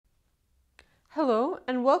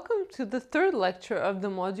and welcome to the third lecture of the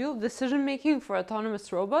module Decision Making for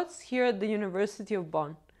Autonomous Robots here at the University of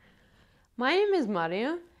Bonn. My name is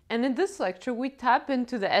Marija, and in this lecture we tap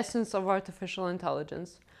into the essence of artificial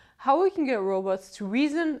intelligence, how we can get robots to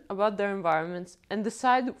reason about their environments and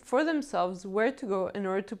decide for themselves where to go in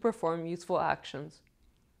order to perform useful actions.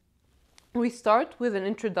 We start with an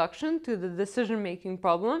introduction to the decision-making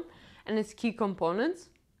problem and its key components.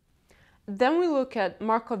 Then we look at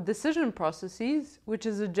Markov Decision Processes, which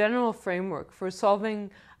is a general framework for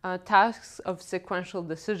solving tasks of sequential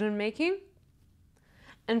decision-making.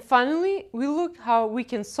 And finally, we look how we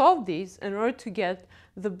can solve these in order to get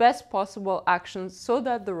the best possible actions so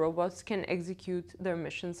that the robots can execute their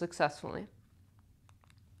mission successfully.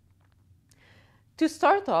 To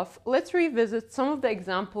start off, let's revisit some of the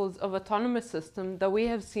examples of autonomous systems that we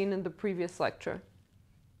have seen in the previous lecture.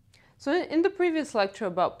 So in the previous lecture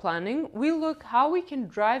about planning, we look how we can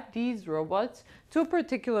drive these robots to a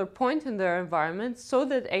particular point in their environment so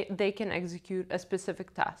that they can execute a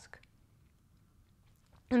specific task.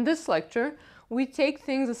 In this lecture, we take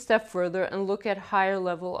things a step further and look at higher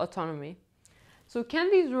level autonomy. So can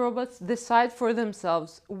these robots decide for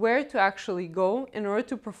themselves where to actually go in order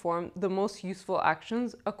to perform the most useful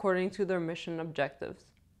actions according to their mission objectives?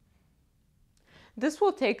 This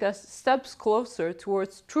will take us steps closer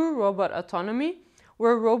towards true robot autonomy,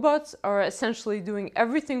 where robots are essentially doing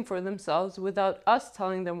everything for themselves without us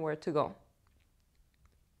telling them where to go.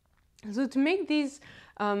 So to make these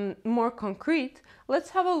more concrete, let's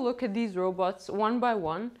have a look at these robots one by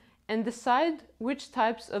one and decide which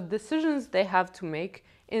types of decisions they have to make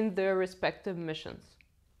in their respective missions.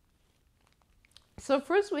 So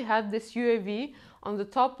first we have this UAV on the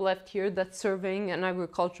top left here that's surveying an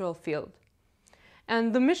agricultural field.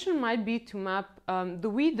 And the mission might be to map the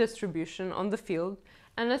weed distribution on the field,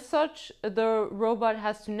 and as such, the robot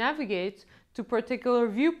has to navigate to particular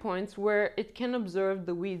viewpoints where it can observe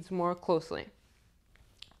the weeds more closely.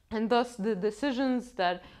 And thus, the decisions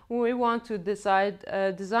that we want to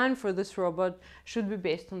design for this robot should be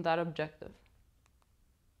based on that objective.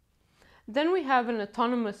 Then we have an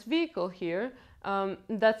autonomous vehicle here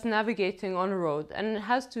that's navigating on a road, and it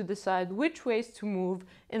has to decide which ways to move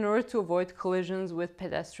in order to avoid collisions with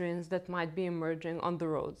pedestrians that might be emerging on the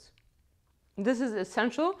roads. This is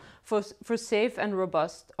essential for safe and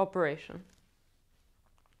robust operation.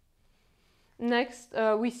 Next,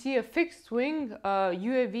 we see a fixed-wing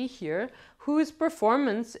UAV here, whose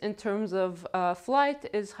performance in terms of flight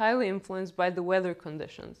is highly influenced by the weather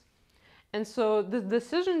conditions. And so the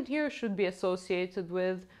decision here should be associated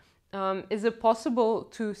with is it possible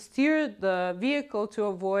to steer the vehicle to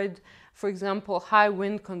avoid, for example, high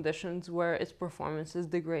wind conditions where its performance is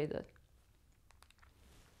degraded?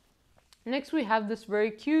 Next, we have this very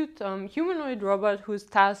cute humanoid robot whose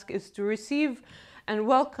task is to receive and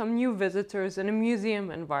welcome new visitors in a museum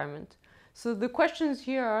environment. So the questions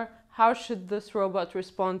here are, how should this robot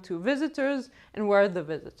respond to visitors and where are the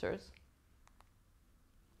visitors?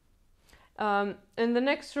 In the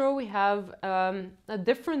next row, we have a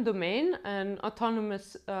different domain, an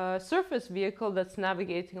autonomous surface vehicle that's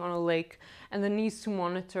navigating on a lake and that needs to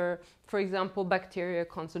monitor, for example, bacteria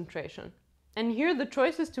concentration. And here the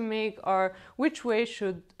choices to make are which way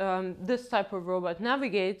should this type of robot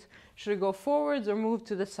navigate? Should it go forwards or move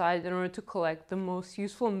to the side in order to collect the most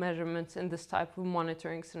useful measurements in this type of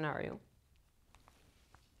monitoring scenario?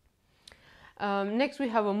 Next, we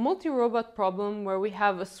have a multi-robot problem where we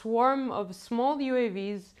have a swarm of small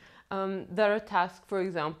UAVs that are tasked, for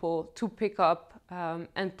example, to pick up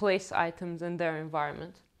and place items in their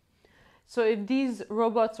environment. So if these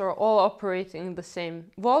robots are all operating in the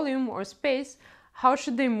same volume or space, how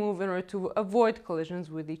should they move in order to avoid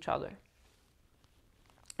collisions with each other?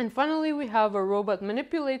 And finally, we have a robot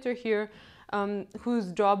manipulator here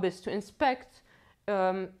whose job is to inspect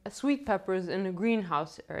sweet peppers in a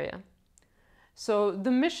greenhouse area. So the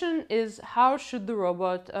mission is how should the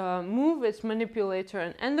robot move its manipulator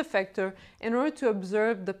and end effector in order to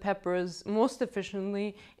observe the peppers most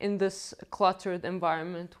efficiently in this cluttered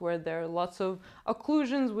environment where there are lots of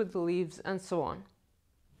occlusions with the leaves and so on.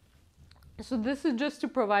 So this is just to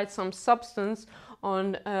provide some substance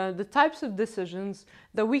on the types of decisions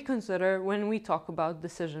that we consider when we talk about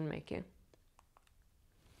decision making.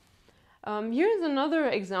 Here's another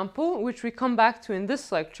example, which we come back to in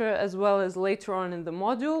this lecture as well as later on in the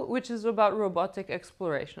module, which is about robotic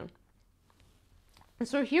exploration. And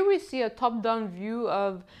so here we see a top-down view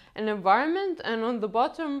of an environment, and on the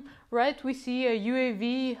bottom right we see a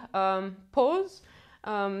UAV pose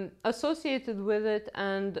associated with it,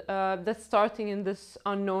 and that's starting in this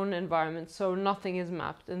unknown environment, so nothing is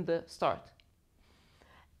mapped in the start.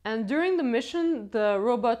 And during the mission, the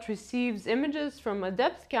robot receives images from a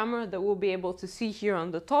depth camera that we'll be able to see here on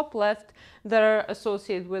the top left that are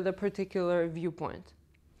associated with a particular viewpoint.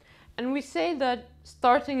 And we say that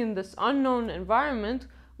starting in this unknown environment,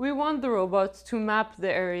 we want the robot to map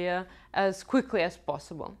the area as quickly as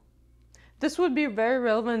possible. This would be very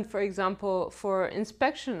relevant, for example, for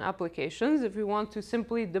inspection applications, if we want to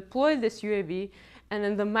simply deploy this UAV and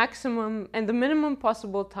in the minimum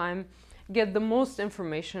possible time, get the most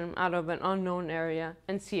information out of an unknown area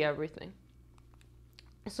and see everything.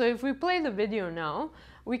 So if we play the video now,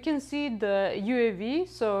 we can see the UAV,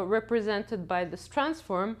 so represented by this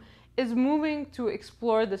transform, is moving to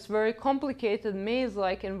explore this very complicated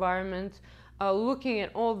maze-like environment, looking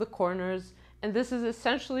at all the corners. And this is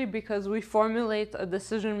essentially because we formulate a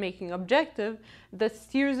decision-making objective that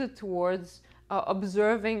steers it towards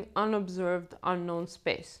observing unobserved unknown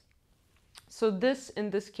space. So this, in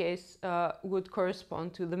this case, would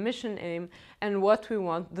correspond to the mission aim and what we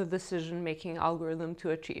want the decision-making algorithm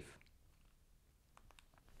to achieve.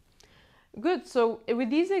 Good, so with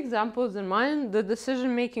these examples in mind, the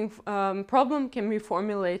decision-making problem can be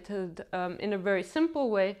formulated in a very simple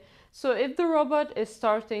way. So if the robot is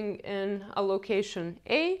starting in a location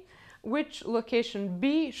A, which location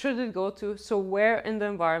B should it go to, so where in the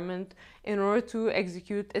environment, in order to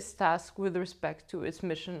execute its task with respect to its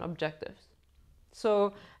mission objectives.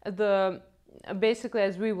 So basically,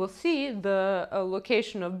 as we will see, the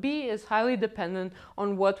location of B is highly dependent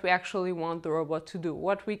on what we actually want the robot to do,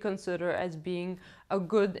 what we consider as being a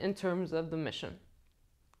good in terms of the mission.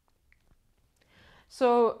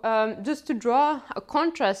 So just to draw a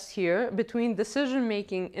contrast here between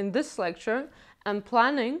decision-making in this lecture and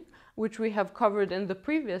planning, which we have covered in the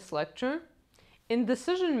previous lecture. In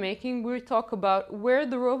decision-making, we talk about where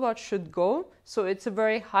the robot should go, so it's a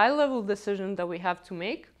very high-level decision that we have to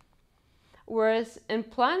make. Whereas in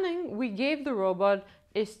planning, we gave the robot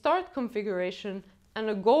a start configuration and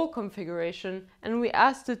a goal configuration, and we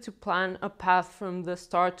asked it to plan a path from the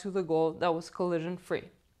start to the goal that was collision-free.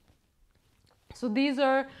 So these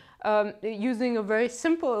are, using a very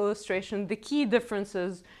simple illustration, the key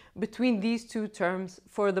differences between these two terms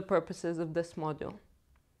for the purposes of this module.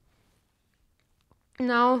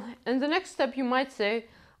 Now, in the next step, you might say,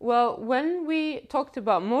 well, when we talked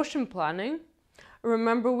about motion planning,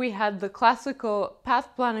 remember we had the classical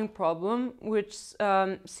path planning problem, which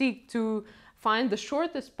seek to find the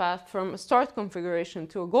shortest path from a start configuration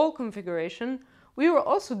to a goal configuration. We were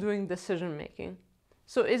also doing decision-making.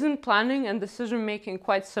 So isn't planning and decision-making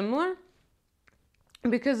quite similar?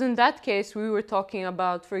 Because in that case, we were talking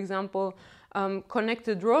about, for example,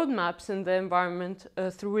 connected roadmaps in the environment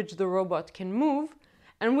through which the robot can move.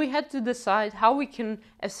 And we had to decide how we can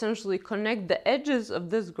essentially connect the edges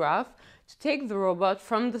of this graph to take the robot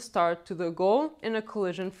from the start to the goal in a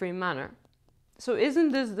collision-free manner. So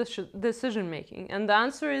isn't this decision-making? And the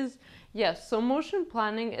answer is yes. So motion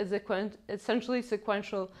planning is essentially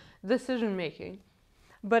sequential decision-making.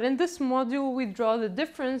 But in this module, we draw the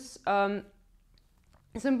difference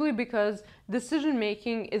simply because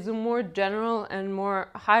decision-making is a more general and more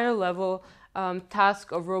higher level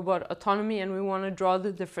task of robot autonomy, and we want to draw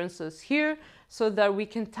the differences here so that we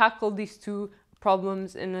can tackle these two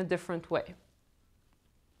problems in a different way.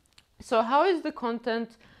 So how is the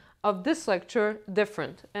content of this lecture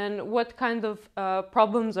different, and what kind of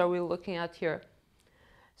problems are we looking at here?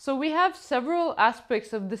 So we have several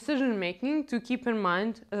aspects of decision-making to keep in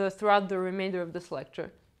mind throughout the remainder of this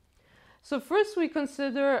lecture. So first we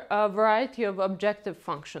consider a variety of objective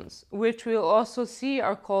functions, which we'll also see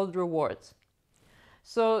are called rewards.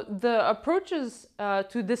 So the approaches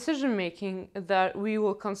to decision-making that we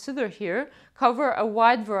will consider here cover a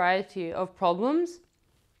wide variety of problems,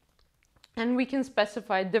 and we can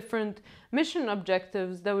specify different mission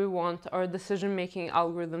objectives that we want our decision-making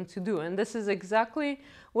algorithm to do. And this is exactly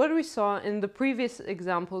what we saw in the previous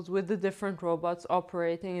examples with the different robots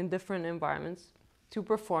operating in different environments to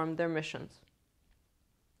perform their missions.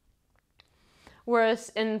 Whereas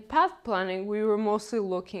in path planning, we were mostly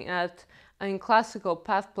looking at, in classical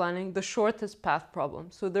path planning, the shortest path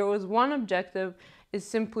problem. So there was one objective, is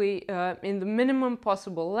simply in the minimum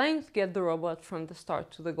possible length, get the robot from the start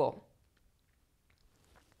to the goal.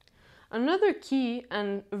 Another key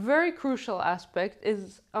and very crucial aspect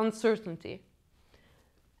is uncertainty.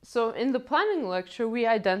 So in the planning lecture, we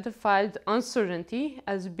identified uncertainty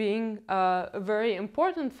as being a very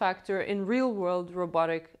important factor in real-world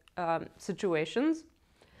robotic situations.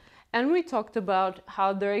 And we talked about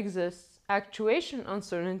how there exists actuation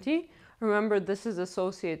uncertainty. Remember, this is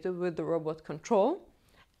associated with the robot control,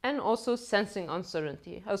 and also sensing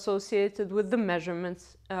uncertainty associated with the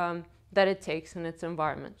measurements that it takes in its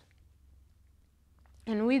environment.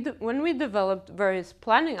 And when we developed various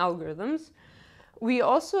planning algorithms, we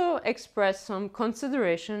also expressed some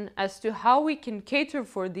consideration as to how we can cater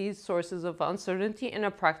for these sources of uncertainty in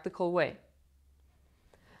a practical way.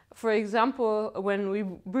 For example, when we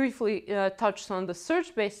briefly touched on the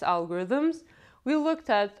search-based algorithms, we looked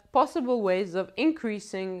at possible ways of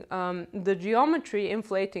increasing the geometry,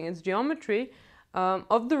 inflating its geometry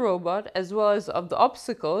of the robot as well as of the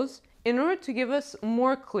obstacles in order to give us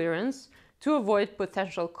more clearance to avoid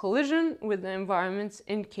potential collision with the environments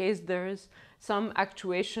in case there is some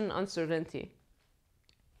actuation uncertainty.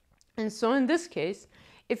 And so in this case,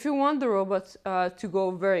 if you want the robot to go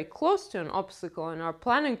very close to an obstacle in our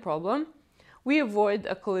planning problem, we avoid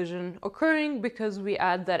a collision occurring because we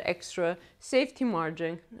add that extra safety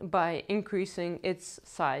margin by increasing its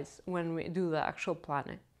size when we do the actual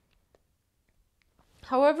planning.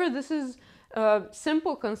 However, this is a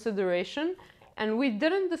simple consideration, and we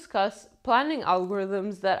didn't discuss planning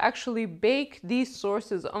algorithms that actually bake these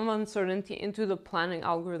sources of uncertainty into the planning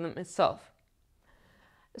algorithm itself.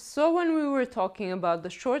 So when we were talking about the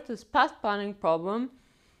shortest path planning problem,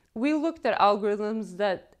 we looked at algorithms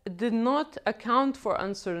that did not account for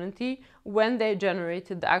uncertainty when they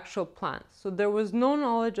generated the actual plan. So there was no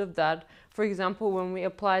knowledge of that, for example, when we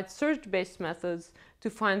applied search-based methods to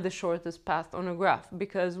find the shortest path on a graph,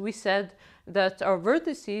 because we said that our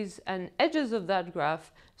vertices and edges of that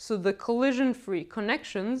graph, so the collision-free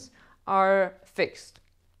connections, are fixed.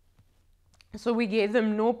 So we gave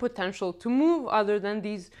them no potential to move other than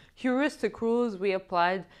these heuristic rules we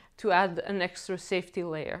applied to add an extra safety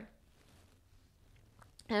layer.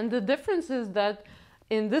 And the difference is that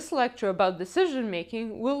in this lecture about decision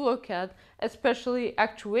making, we'll look at especially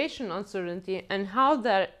actuation uncertainty and how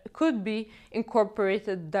that could be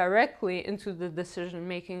incorporated directly into the decision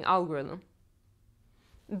making algorithm.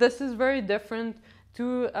 This is very different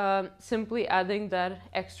to simply adding that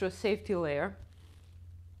extra safety layer.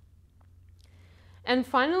 And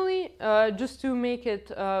finally, just to make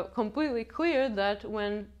it completely clear that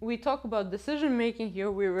when we talk about decision making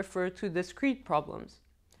here, we refer to discrete problems.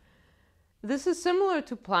 This is similar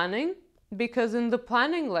to planning because in the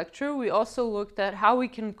planning lecture, we also looked at how we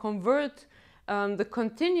can convert the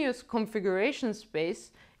continuous configuration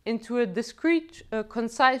space into a discrete,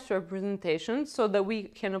 concise representation so that we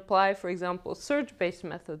can apply, for example, search-based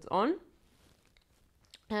methods on.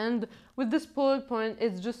 And with this bullet point,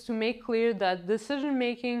 it's just to make clear that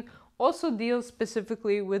decision-making also deals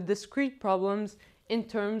specifically with discrete problems in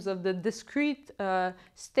terms of the discrete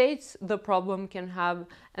states the problem can have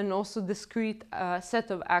and also discrete set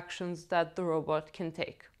of actions that the robot can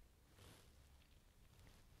take.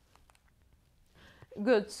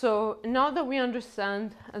 Good, so now that we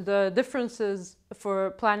understand the differences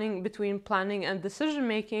for planning between planning and decision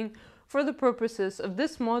making for the purposes of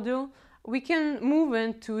this module, we can move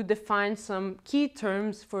in to define some key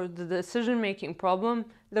terms for the decision-making problem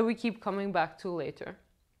that we keep coming back to later.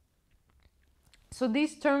 So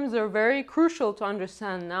these terms are very crucial to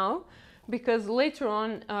understand now because later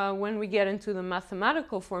on, when we get into the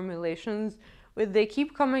mathematical formulations, they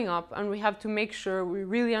keep coming up and we have to make sure we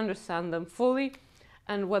really understand them fully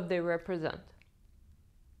and what they represent.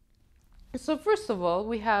 So first of all,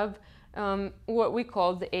 we have what we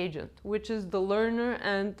call the agent, which is the learner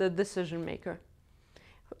and the decision maker.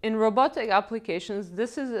 In robotic applications,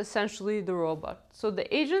 this is essentially the robot. So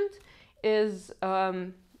the agent is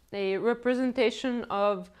a representation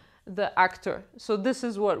of the actor. So this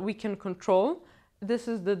is what we can control. This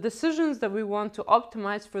is the decisions that we want to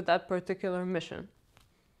optimize for that particular mission.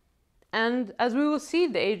 And as we will see,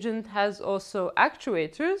 the agent has also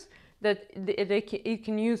actuators that it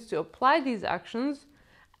can use to apply these actions,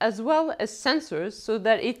 as well as sensors so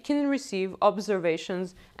that it can receive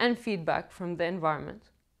observations and feedback from the environment.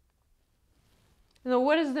 Now,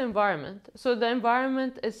 what is the environment? So the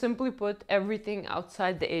environment is simply put everything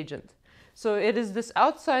outside the agent. So it is this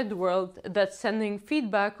outside world that's sending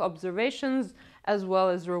feedback, observations, as well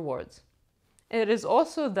as rewards. It is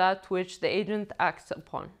also that which the agent acts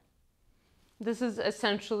upon. This is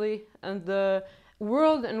essentially the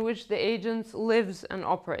world in which the agent lives and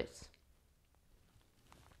operates.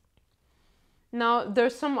 Now,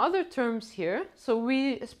 there's some other terms here. So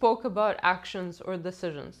we spoke about actions or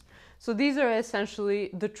decisions. So these are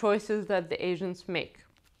essentially the choices that the agents make.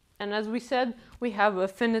 And as we said, we have a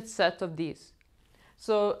finite set of these.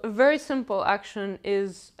 So a very simple action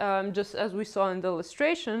is, just as we saw in the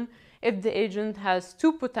illustration, if the agent has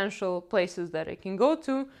two potential places that it can go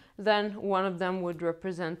to, then one of them would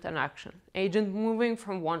represent an action, agent moving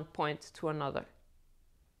from one point to another.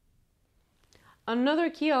 Another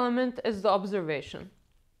key element is the observation.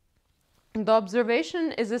 The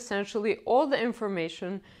observation is essentially all the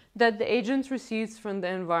information that the agent receives from the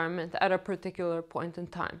environment at a particular point in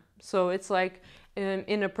time. So it's like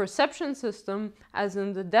in a perception system, as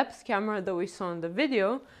in the depth camera that we saw in the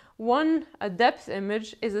video, a depth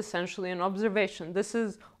image is essentially an observation. This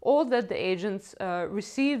is all that the agent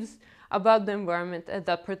receives about the environment at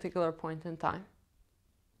that particular point in time.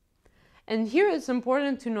 And here it's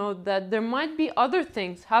important to note that there might be other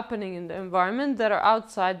things happening in the environment that are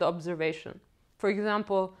outside the observation. For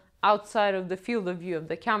example, outside of the field of view of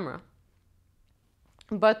the camera.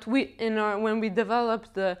 But when we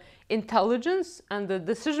develop the intelligence and the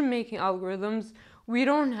decision-making algorithms, we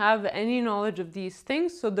don't have any knowledge of these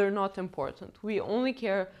things, so they're not important. We only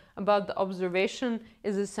care about the observation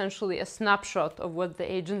is essentially a snapshot of what the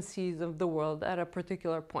agent sees of the world at a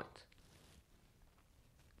particular point.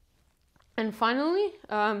 And finally,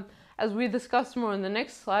 as we discuss more on the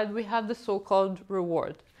next slide, we have the so-called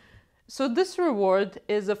reward. So this reward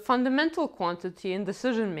is a fundamental quantity in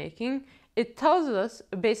decision-making. It tells us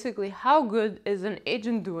basically how good is an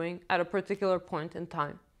agent doing at a particular point in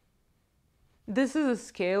time. This is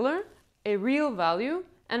a scalar, a real value,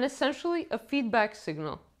 and essentially a feedback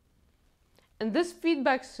signal. And this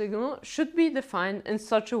feedback signal should be defined in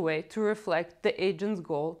such a way to reflect the agent's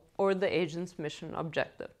goal or the agent's mission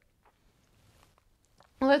objective.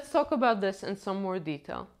 Let's talk about this in some more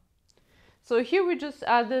detail. So here we just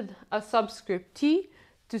added a subscript T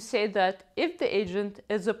to say that if the agent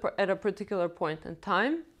is at a particular point in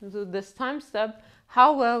time, so this time step,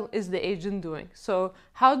 how well is the agent doing? So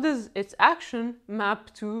how does its action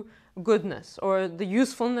map to goodness or the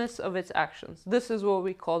usefulness of its actions? This is what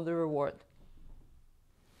we call the reward.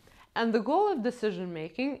 And the goal of decision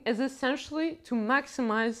making is essentially to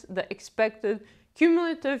maximize the expected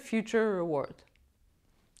cumulative future reward.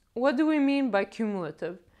 What do we mean by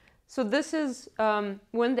cumulative? So this is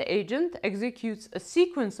when the agent executes a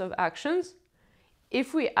sequence of actions.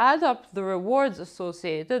 If we add up the rewards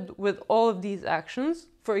associated with all of these actions,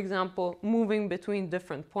 for example, moving between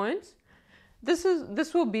different points, this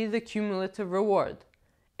will be the cumulative reward.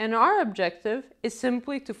 And our objective is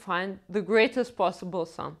simply to find the greatest possible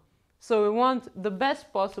sum. So we want the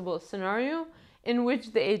best possible scenario in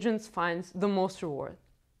which the agent finds the most reward.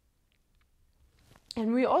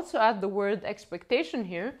 And we also add the word expectation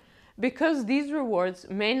here because these rewards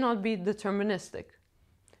may not be deterministic.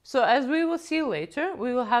 So as we will see later,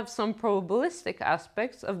 we will have some probabilistic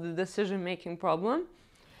aspects of the decision-making problem,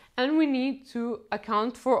 and we need to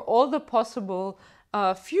account for all the possible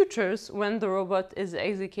futures when the robot is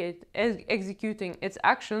executing its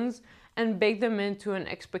actions and bake them into an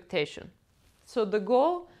expectation. So the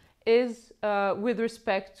goal is, with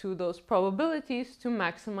respect to those probabilities, to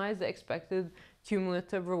maximize the expected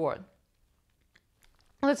cumulative reward.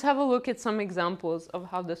 Let's have a look at some examples of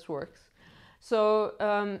how this works.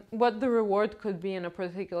 So what the reward could be in a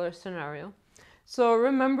particular scenario. So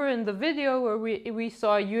remember in the video where we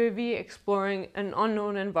saw a UAV exploring an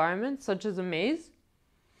unknown environment, such as a maze,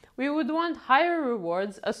 we would want higher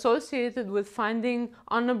rewards associated with finding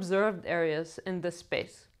unobserved areas in this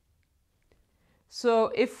space.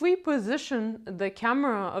 So if we position the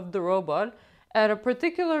camera of the robot at a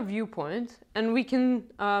particular viewpoint, and we can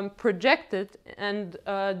project it and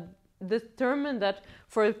determine that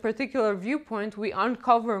for a particular viewpoint we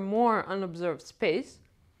uncover more unobserved space,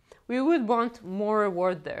 we would want more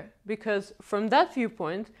reward there, because from that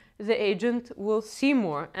viewpoint the agent will see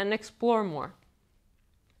more and explore more.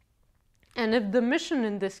 And if the mission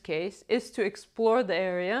in this case is to explore the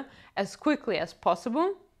area as quickly as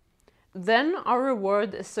possible, then our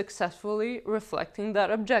reward is successfully reflecting that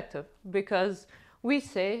objective, because we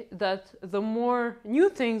say that the more new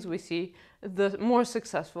things we see, the more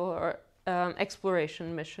successful our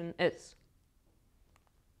exploration mission is.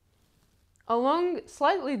 Along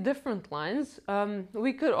slightly different lines,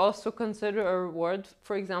 we could also consider a reward,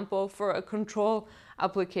 for example, for a control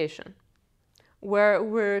application, where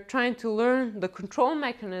we're trying to learn the control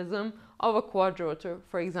mechanism of a quadrotor,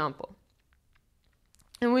 for example.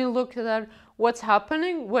 And we look at what's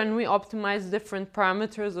happening when we optimize different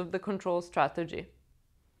parameters of the control strategy.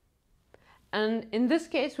 And in this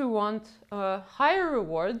case, we want a higher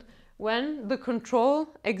reward when the control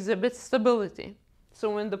exhibits stability.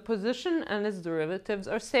 So when the position and its derivatives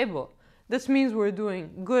are stable. This means we're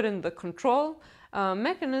doing good in the control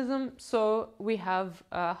mechanism, so we have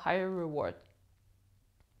a higher reward.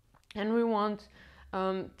 And we want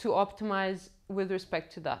to optimize with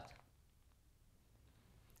respect to that.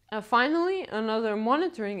 Finally, another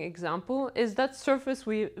monitoring example is that surface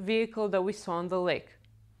vehicle that we saw on the lake.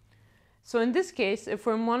 So in this case, if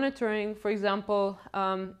we're monitoring, for example,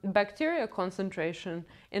 bacteria concentration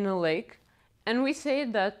in a lake, And we say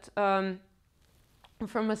that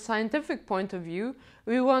from a scientific point of view,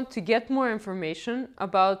 we want to get more information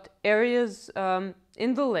about areas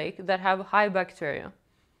in the lake that have high bacteria.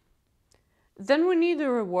 Then we need a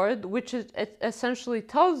reward which it essentially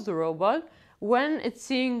tells the robot when it's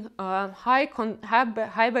seeing high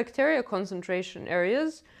bacteria concentration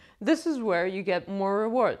areas, this is where you get more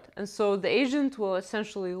reward. And so the agent will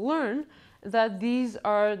essentially learn that these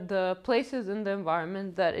are the places in the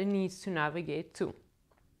environment that it needs to navigate to.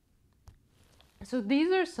 So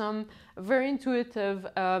these are some very intuitive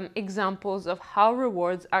examples of how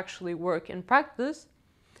rewards actually work in practice.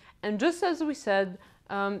 And just as we said,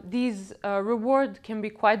 these rewards can be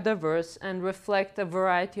quite diverse and reflect a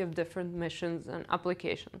variety of different missions and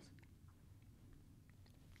applications.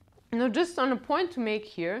 Now, just on a point to make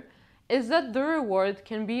here is that the reward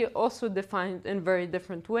can be also defined in very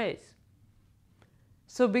different ways.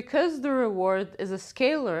 So because the reward is a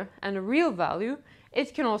scalar and a real value,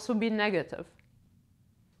 it can also be negative.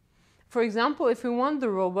 For example, if we want the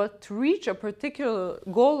robot to reach a particular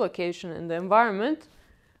goal location in the environment,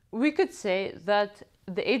 we could say that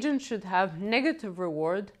the agent should have negative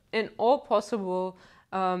reward in all possible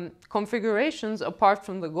configurations apart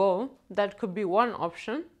from the goal. That could be one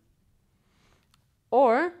option.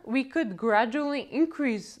 Or we could gradually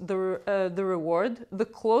increase the reward the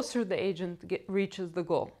closer the agent reaches the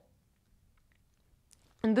goal.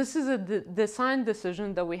 And this is a design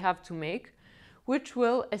decision that we have to make, which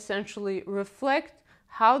will essentially reflect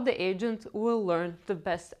how the agent will learn the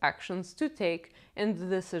best actions to take in the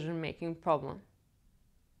decision-making problem.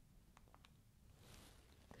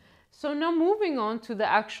 So now moving on to the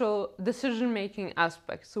actual decision-making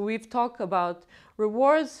aspect. So we've talked about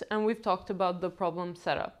rewards and we've talked about the problem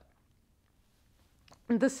setup.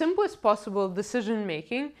 The simplest possible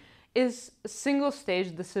decision-making is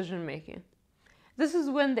single-stage decision-making. This is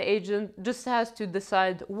when the agent just has to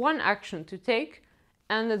decide one action to take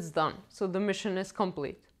and it's done. So the mission is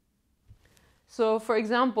complete. So for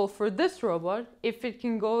example, for this robot, if it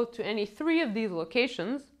can go to any 3 of these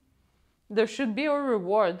locations, there should be a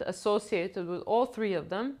reward associated with all 3 of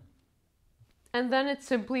them, and then it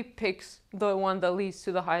simply picks the one that leads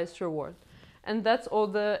to the highest reward. And that's all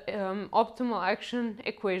the optimal action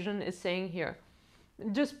equation is saying here.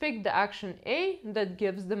 Just pick the action A that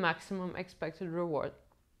gives the maximum expected reward.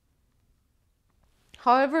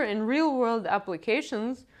 However, in real-world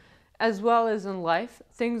applications, as well as in life,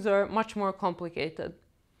 things are much more complicated.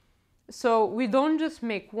 So we don't just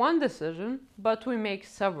make one decision, but we make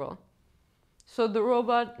several. So the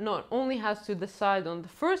robot not only has to decide on the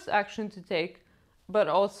first action to take, but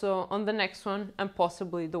also on the next one and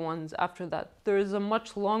possibly the ones after that. There is a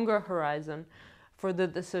much longer horizon for the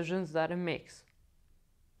decisions that it makes.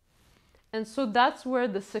 And so that's where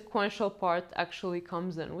the sequential part actually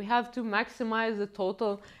comes in. We have to maximize the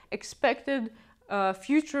total expected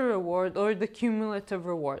future reward or the cumulative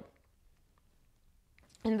reward.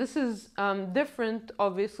 And this is different,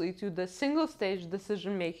 obviously, to the single-stage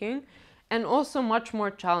decision-making and also much more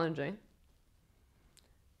challenging.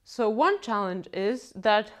 So one challenge is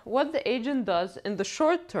that what the agent does in the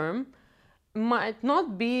short term might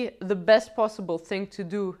not be the best possible thing to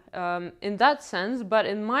do in that sense, but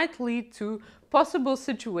it might lead to possible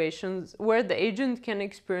situations where the agent can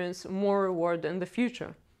experience more reward in the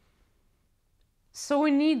future. So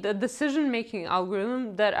we need a decision-making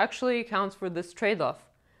algorithm that actually accounts for this trade-off.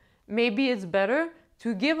 Maybe it's better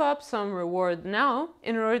to give up some reward now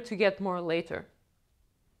in order to get more later.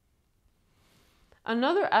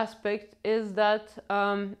 Another aspect is that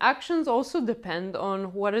actions also depend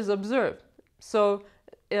on what is observed. So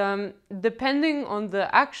depending on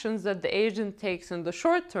the actions that the agent takes in the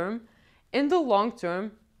short term, in the long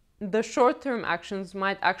term, the short-term actions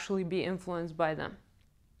might actually be influenced by them.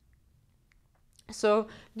 So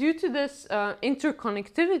due to this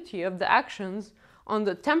interconnectivity of the actions on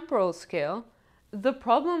the temporal scale, the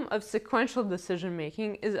problem of sequential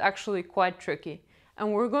decision-making is actually quite tricky,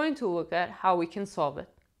 and we're going to look at how we can solve it.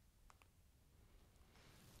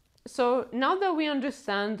 So now that we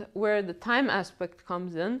understand where the time aspect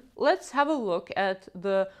comes in, let's have a look at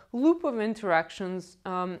the loop of interactions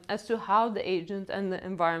as to how the agent and the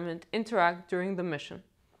environment interact during the mission.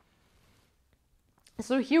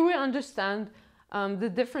 So here we understand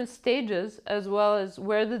the different stages as well as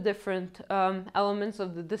where the different elements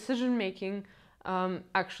of the decision-making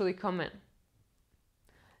actually come in.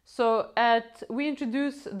 So we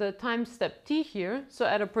introduce the time step t here. So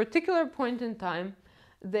at a particular point in time,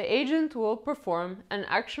 the agent will perform an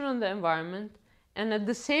action on the environment, and at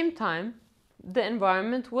the same time, the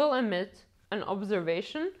environment will emit an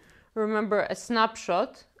observation, remember a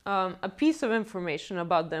snapshot a piece of information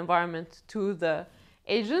about the environment to the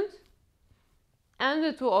agent, and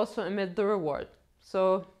it will also emit the reward.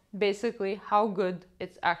 So basically how good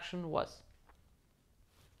its action was.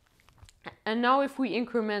 And now if we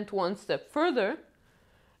increment one step further,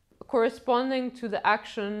 corresponding to the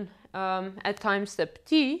action at time step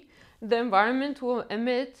t, the environment will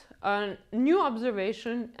emit a new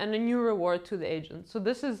observation and a new reward to the agent. So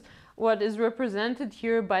this is what is represented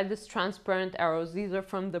here by these transparent arrows. These are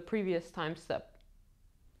from the previous time step.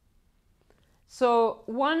 So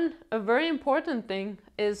a very important thing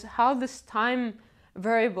is how this time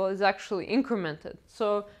variable is actually incremented.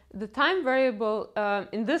 So the time variable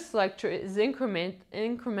in this lecture is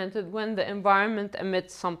incremented when the environment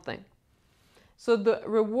emits something. So the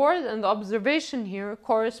reward and the observation here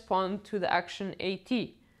correspond to the action AT.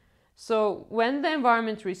 So when the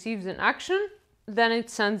environment receives an action, then it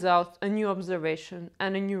sends out a new observation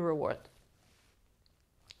and a new reward.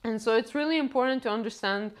 And so it's really important to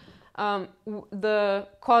understand the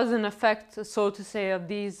cause and effect, so to say, of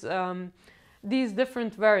these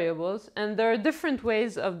different variables. And there are different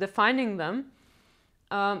ways of defining them.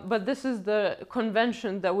 But this is the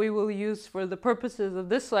convention that we will use for the purposes of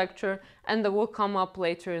this lecture and that will come up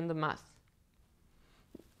later in the math.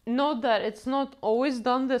 Note that it's not always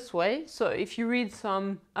done this way. So if you read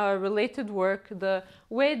some related work, the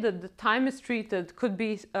way that the time is treated could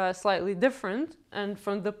be slightly different and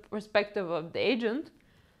from the perspective of the agent.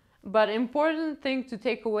 But important thing to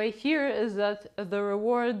take away here is that the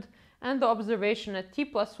reward and the observation at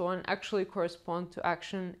t+1 actually correspond to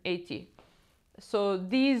action AT. So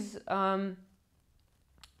these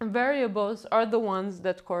variables are the ones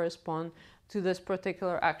that correspond to this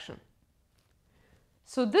particular action.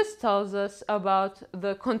 So this tells us about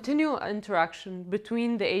the continual interaction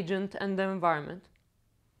between the agent and the environment.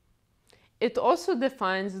 It also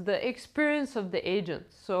defines the experience of the agent.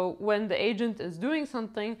 So when the agent is doing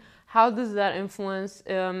something, how does that influence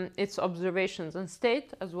its observations and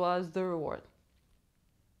state as well as the reward?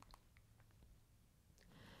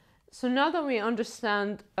 So now that we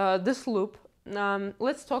understand this loop,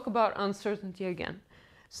 let's talk about uncertainty again.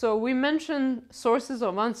 So we mentioned sources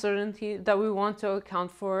of uncertainty that we want to account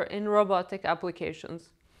for in robotic applications.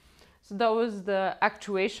 So that was the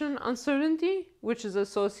actuation uncertainty, which is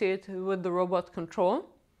associated with the robot control.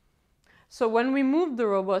 So when we move the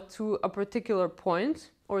robot to a particular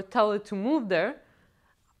point or tell it to move there,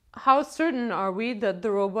 how certain are we that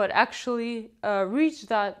the robot actually reached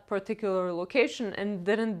that particular location and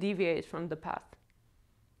didn't deviate from the path?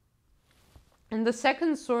 And the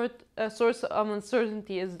second source of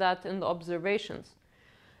uncertainty is that in the observations.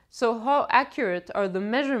 So how accurate are the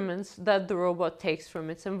measurements that the robot takes from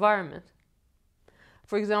its environment?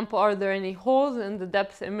 For example, are there any holes in the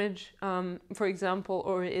depth image, for example,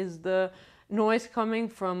 or is the noise coming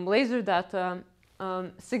from laser data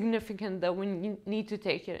significant that we need to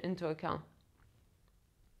take it into account?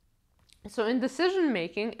 So in decision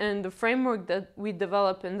making and the framework that we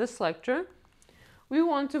develop in this lecture, we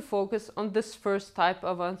want to focus on this first type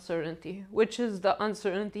of uncertainty, which is the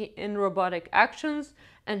uncertainty in robotic actions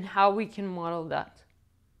and how we can model that.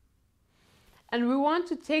 And we want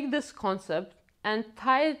to take this concept and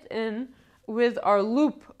tie it in with our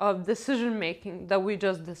loop of decision making that we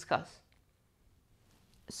just discussed.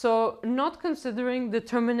 So not considering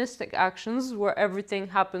deterministic actions where everything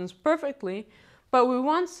happens perfectly, but we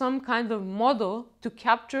want some kind of model to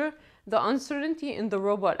capture the uncertainty in the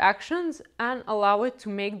robot actions and allow it to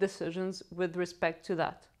make decisions with respect to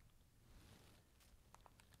that.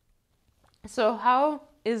 So how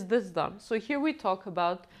is this done? So here we talk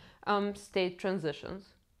about state transitions.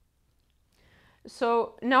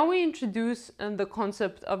 So now we introduce the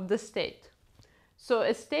concept of the state. So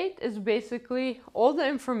a state is basically all the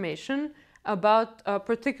information about a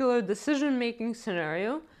particular decision-making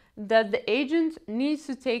scenario that the agent needs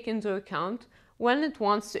to take into account when it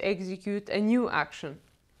wants to execute a new action.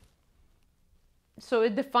 So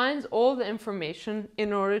it defines all the information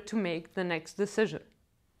in order to make the next decision.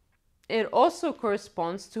 It also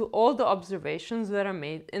corresponds to all the observations that are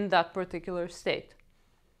made in that particular state.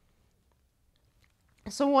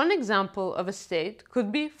 So one example of a state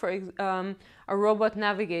could be, for a robot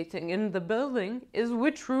navigating in the building is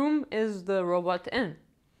which room is the robot in.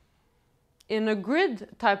 In a grid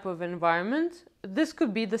type of environment, this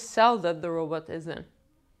could be the cell that the robot is in.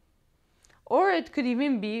 Or it could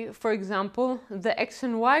even be, for example, the X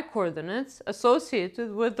and Y coordinates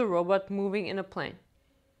associated with the robot moving in a plane.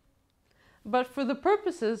 But for the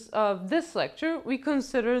purposes of this lecture, we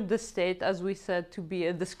consider the state, as we said, to be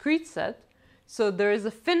a discrete set. So there is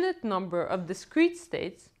a finite number of discrete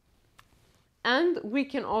states, And we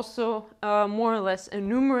can also more or less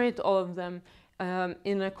enumerate all of them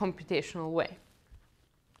in a computational way.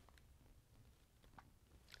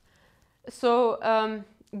 So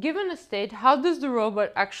given a state, how does the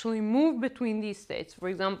robot actually move between these states? For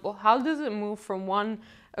example, how does it move from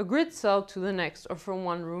a grid cell to the next, or from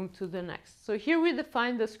one room to the next? So here we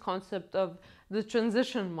define this concept of the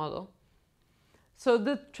transition model. So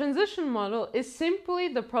the transition model is simply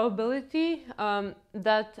the probability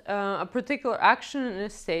that a particular action in a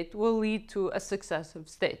state will lead to a successive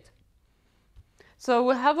state. So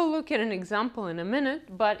we'll have a look at an example in a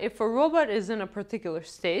minute, but if a robot is in a particular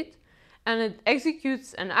state and it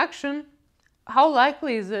executes an action, how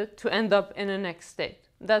likely is it to end up in a next state?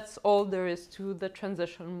 That's all there is to the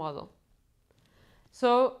transition model.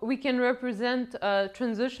 So we can represent a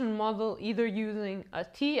transition model either using a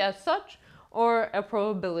t as such or a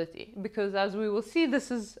probability, because as we will see,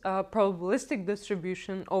 this is a probabilistic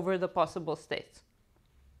distribution over the possible states.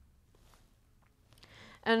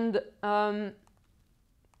 And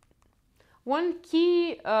one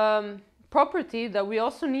key property that we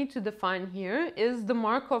also need to define here is the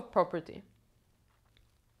Markov property.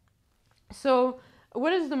 So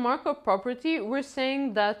what is the Markov property? We're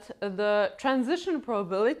saying that the transition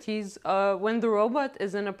probabilities when the robot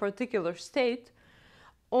is in a particular state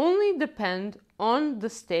only depend on the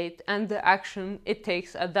state and the action it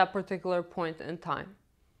takes at that particular point in time.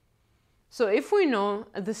 So if we know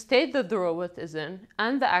the state that the robot is in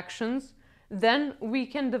and the actions, then we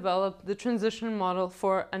can develop the transition model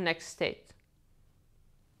for a next state.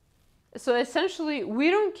 So essentially, we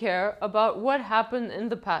don't care about what happened in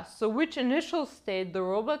the past, so which initial state the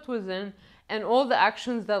robot was in and all the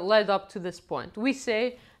actions that led up to this point. We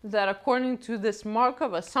say that according to this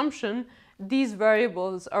Markov assumption, these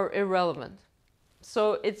variables are irrelevant.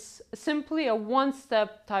 So it's simply a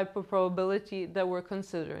one-step type of probability that we're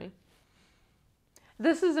considering.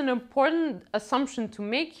 This is an important assumption to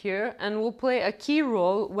make here and will play a key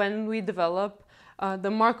role when we develop the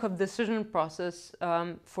Markov decision process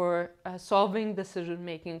for solving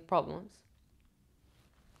decision-making problems.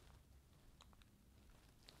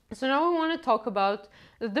 So now we want to talk about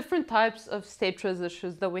the different types of state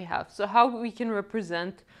transitions that we have. So how we can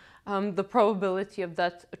represent the probability of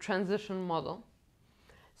that transition model.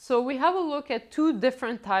 So we have a look at two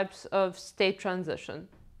different types of state transition.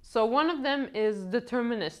 So one of them is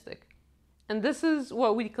deterministic, and this is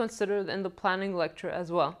what we considered in the planning lecture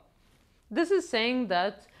as well. This is saying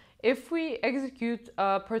that if we execute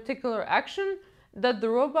a particular action, that the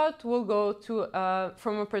robot will go to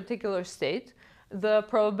from a particular state. The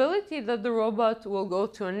probability that the robot will go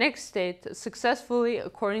to a next state successfully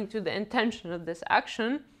according to the intention of this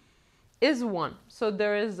action is 1. So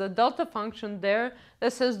there is a delta function there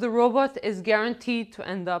that says the robot is guaranteed to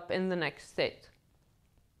end up in the next state.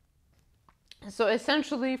 So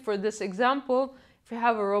essentially, for this example, if we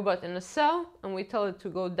have a robot in a cell and we tell it to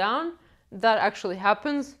go down, that actually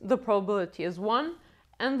happens. The probability is 1,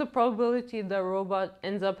 and the probability the robot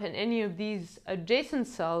ends up in any of these adjacent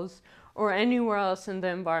cells or anywhere else in the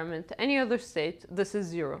environment, any other state, this is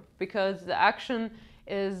 0, because the action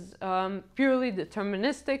is purely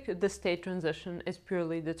deterministic, the state transition is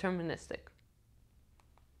purely deterministic.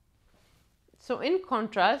 So in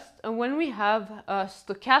contrast, when we have a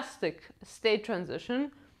stochastic state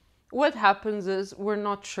transition, what happens is we're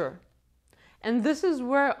not sure. And this is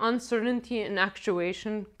where uncertainty in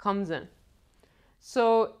actuation comes in.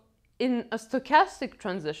 So in a stochastic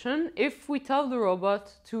transition, if we tell the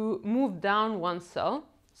robot to move down one cell,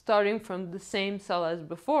 starting from the same cell as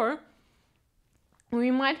before,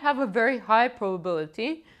 we might have a very high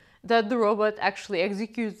probability that the robot actually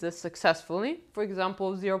executes this successfully, for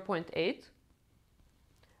example, 0.8.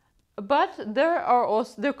 But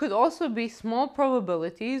there could also be small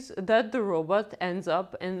probabilities that the robot ends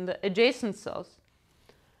up in the adjacent cells.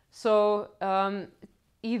 So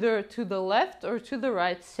either to the left or to the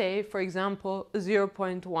right, say, for example,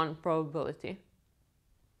 0.1 probability.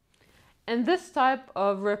 And this type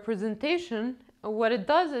of representation, what it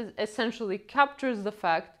does is essentially captures the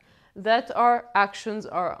fact that our actions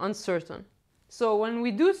are uncertain. So when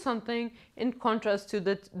we do something, in contrast to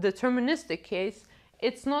the deterministic case,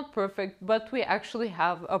 it's not perfect, but we actually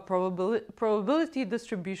have a probability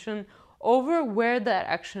distribution over where that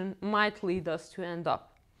action might lead us to end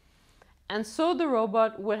up. And so the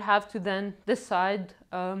robot would have to then decide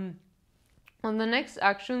on the next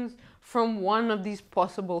actions from one of these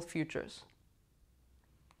possible futures.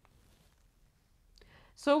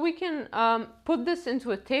 So we can put this into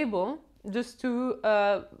a table just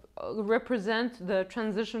to represent the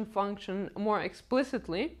transition function more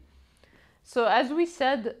explicitly. So as we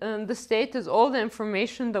said, the state is all the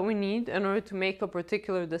information that we need in order to make a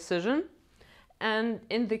particular decision. And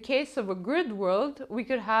in the case of a grid world, we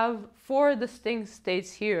could have 4 distinct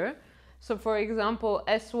states here. So for example,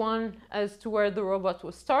 S1 as to where the robot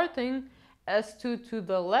was starting, S2 to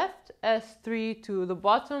the left, S3 to the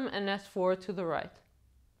bottom, and S4 to the right.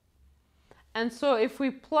 And so if we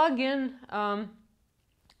plug in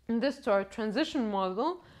this to our transition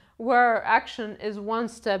model, where our action is 1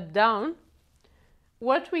 step down,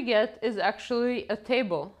 what we get is actually a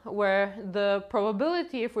table where the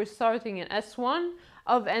probability, if we're starting in S1,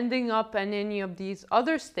 of ending up in any of these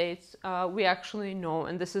other states, we actually know,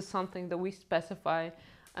 and this is something that we specify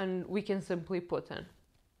and we can simply put in.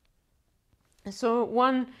 So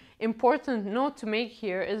one important note to make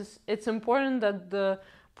here is it's important that the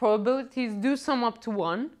probabilities do sum up to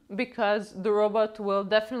 1, because the robot will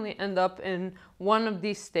definitely end up in one of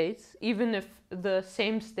these states, even if the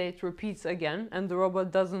same state repeats again and the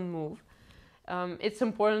robot doesn't move. It's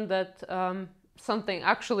important that something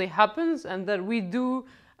actually happens and that we do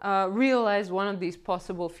realize one of these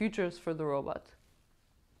possible futures for the robot.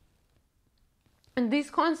 And these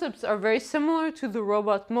concepts are very similar to the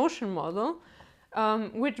robot motion model,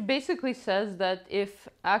 which basically says that if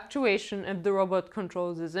the robot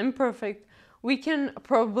controls is imperfect, we can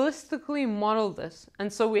probabilistically model this.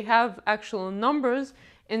 And so we have actual numbers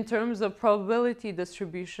in terms of probability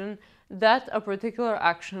distribution that a particular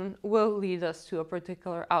action will lead us to a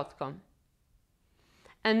particular outcome.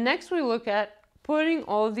 And next we look at putting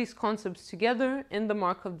all of these concepts together in the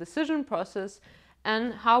Markov decision process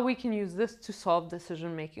and how we can use this to solve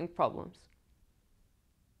decision-making problems.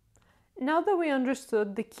 Now that we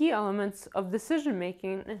understood the key elements of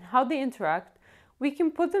decision-making and how they interact, we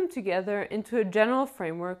can put them together into a general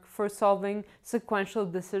framework for solving sequential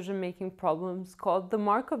decision-making problems called the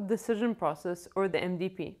Markov Decision Process, or the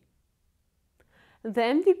MDP. The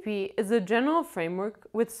MDP is a general framework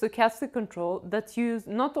with stochastic control that's used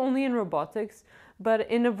not only in robotics, but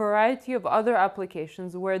in a variety of other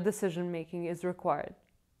applications where decision-making is required.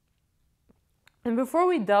 And before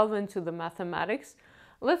we delve into the mathematics,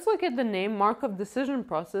 let's look at the name Markov Decision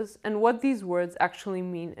Process and what these words actually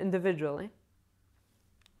mean individually.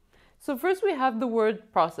 So first we have the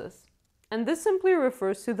word process, and this simply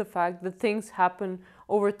refers to the fact that things happen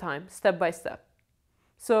over time, step by step.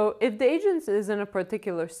 So if the agent is in a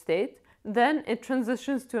particular state, then it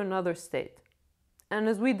transitions to another state. And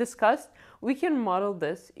as we discussed, we can model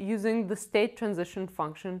this using the state transition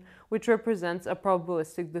function, which represents a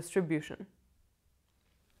probabilistic distribution.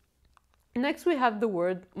 Next, we have the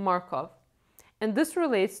word Markov, and this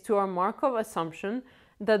relates to our Markov assumption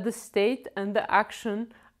that the state and the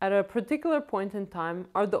action at a particular point in time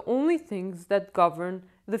are the only things that govern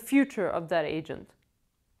the future of that agent.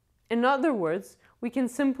 In other words, we can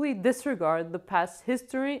simply disregard the past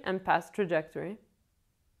history and past trajectory.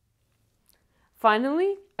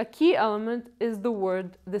 Finally, a key element is the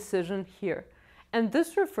word decision here, and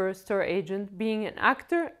this refers to our agent being an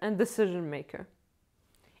actor and decision maker.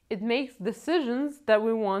 It makes decisions that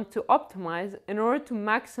we want to optimize in order to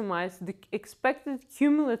maximize the expected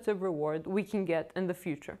cumulative reward we can get in the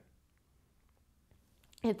future.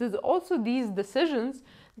 It is also these decisions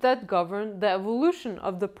that govern the evolution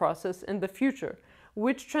of the process in the future,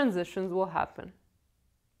 which transitions will happen.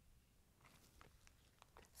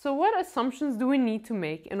 So what assumptions do we need to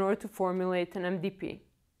make in order to formulate an MDP?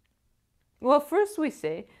 Well, first we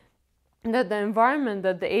say that the environment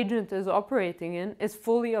that the agent is operating in is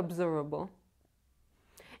fully observable.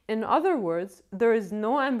 In other words, there is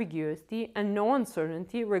no ambiguity and no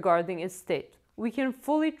uncertainty regarding its state. We can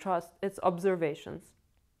fully trust its observations.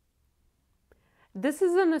 This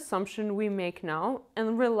is an assumption we make now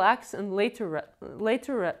and relax in later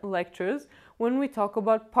lectures when we talk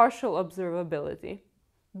about partial observability.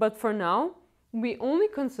 But for now, we only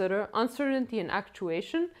consider uncertainty in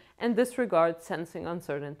actuation and disregard sensing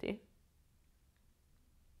uncertainty.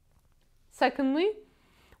 Secondly,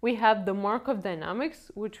 we have the Markov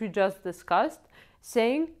dynamics, which we just discussed,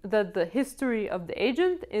 saying that the history of the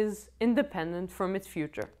agent is independent from its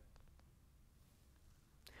future.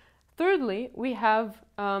 Thirdly, we have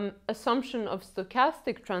assumption of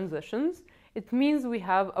stochastic transitions. It means we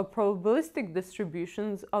have a probabilistic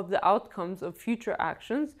distributions of the outcomes of future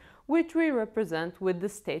actions, which we represent with the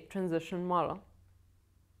state transition model.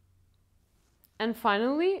 And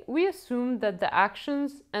finally, we assume that the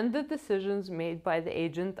actions and the decisions made by the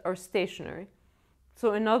agent are stationary.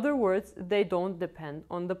 So in other words, they don't depend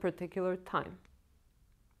on the particular time.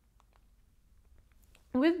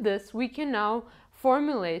 With this, we can now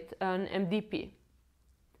formulate an MDP.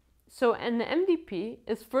 So an MDP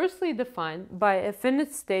is firstly defined by a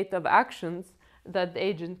finite state of actions that the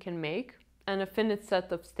agent can make and a finite set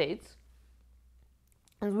of states.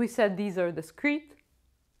 As we said, these are discrete.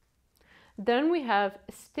 Then we have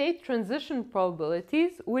state transition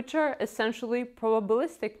probabilities, which are essentially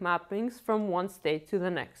probabilistic mappings from one state to the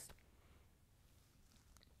next.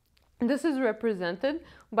 This is represented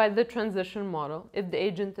by the transition model. If the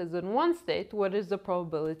agent is in one state, what is the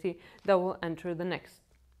probability that will enter the next?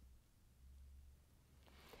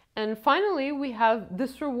 And finally, we have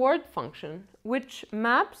this reward function, which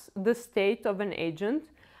maps the state of an agent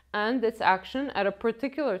and its action at a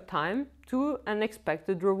particular time to an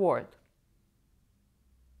expected reward.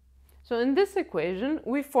 So in this equation,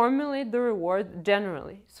 we formulate the reward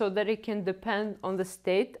generally so that it can depend on the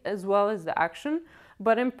state as well as the action,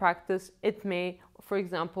 but in practice, it may, for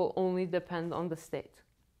example, only depend on the state.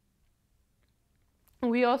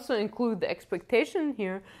 We also include the expectation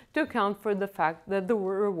here to account for the fact that the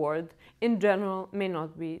reward in general may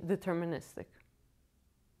not be deterministic.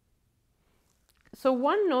 So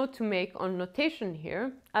one note to make on notation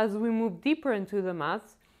here, as we move deeper into the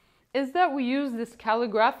maths, is that we use these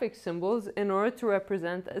calligraphic symbols in order to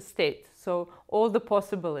represent a state, so all the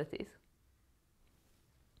possibilities.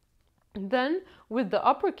 Then, with the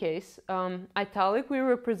uppercase italic, we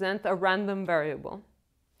represent a random variable.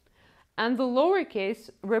 And the lowercase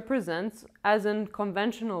represents, as in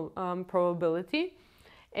conventional probability,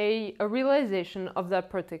 a realization of that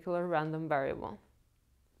particular random variable.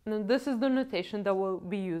 And this is the notation that we'll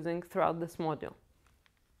be using throughout this module.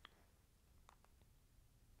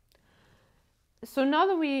 So now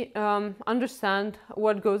that we understand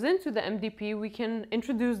what goes into the MDP, we can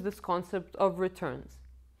introduce this concept of returns.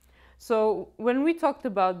 So when we talked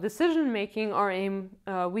about decision making, our aim,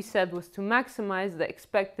 we said, was to maximize the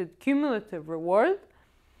expected cumulative reward.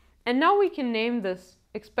 And now we can name this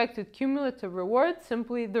expected cumulative reward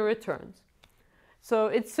simply the returns. So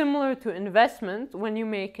it's similar to investment. When you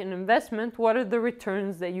make an investment, what are the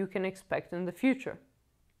returns that you can expect in the future?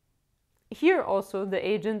 Here also the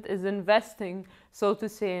agent is investing, so to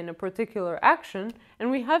say, in a particular action, and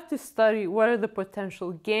we have to study what are the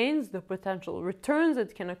potential gains, the potential returns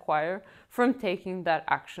it can acquire from taking that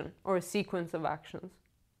action or a sequence of actions.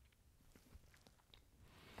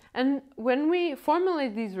 And when we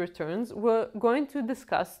formulate these returns, we're going to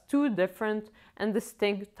discuss two different and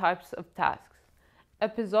distinct types of tasks: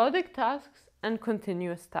 episodic tasks and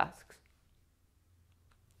continuous tasks.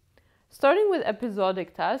 Starting with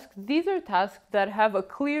episodic tasks, these are tasks that have a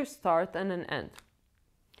clear start and an end.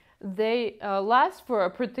 They last for a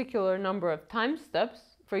particular number of time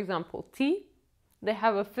steps, for example, t. They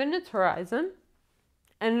have a finite horizon,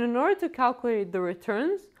 and in order to calculate the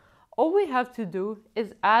returns, all we have to do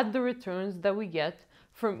is add the returns that we get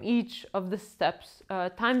from each of the steps,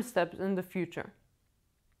 time steps in the future.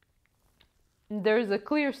 There is a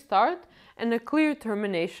clear start and a clear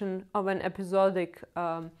termination of an episodic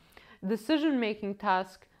decision-making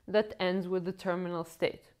task that ends with the terminal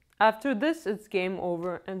state. After this, it's game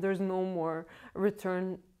over and there's no more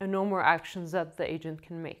return and no more actions that the agent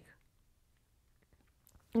can make.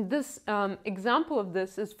 This example of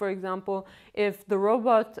this is, for example, if the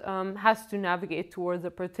robot has to navigate towards a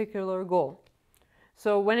particular goal.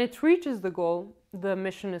 So when it reaches the goal, the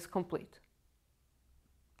mission is complete.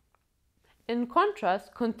 In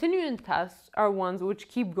contrast, continuing tasks are ones which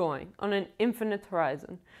keep going on an infinite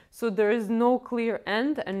horizon, so there is no clear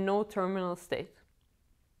end and no terminal state.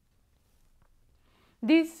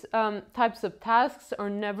 These types of tasks are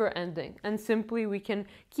never ending, and simply we can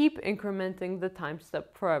keep incrementing the time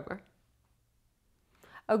step forever.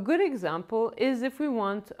 A good example is if we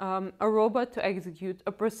want a robot to execute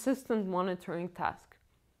a persistent monitoring task.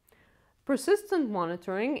 Persistent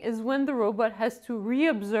monitoring is when the robot has to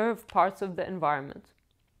reobserve parts of the environment.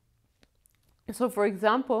 So, for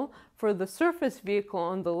example, for the surface vehicle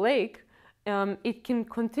on the lake, it can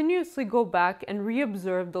continuously go back and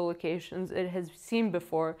reobserve the locations it has seen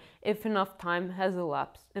before if enough time has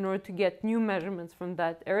elapsed in order to get new measurements from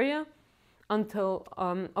that area until,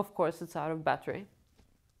 of course, it's out of battery.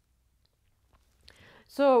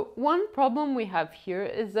 So one problem we have here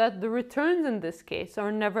is that the returns in this case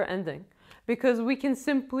are never ending, because we can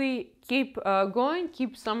simply keep going,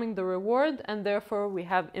 keep summing the reward, and therefore we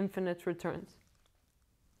have infinite returns.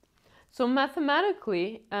 So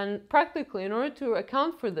mathematically and practically, in order to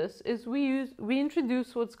account for this, is we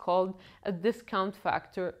introduce what's called a discount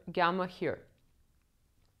factor gamma here.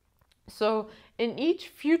 So in each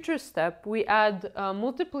future step, we add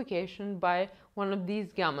multiplication by one of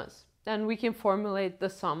these gammas, and we can formulate the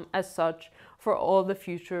sum as such for all the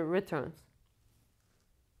future returns.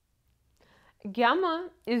 Gamma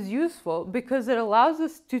is useful because it allows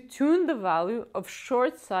us to tune the value of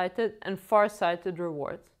short-sighted and far-sighted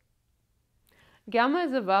rewards. Gamma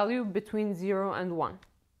is a value between 0 and 1.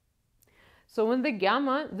 So when the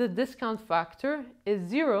gamma, the discount factor, is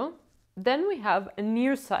 0, then we have a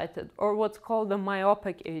nearsighted, or what's called a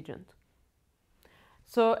myopic agent.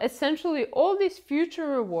 So essentially all these future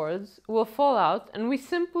rewards will fall out, and we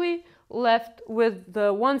simply left with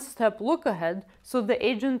the one-step look ahead, so the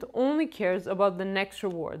agent only cares about the next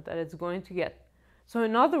reward that it's going to get. So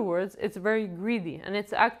in other words, it's very greedy, and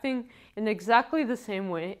it's acting in exactly the same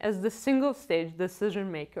way as the single-stage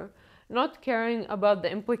decision maker, not caring about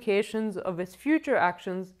the implications of its future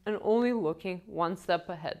actions and only looking one step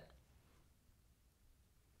ahead.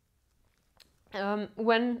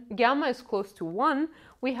 When gamma is close to 1,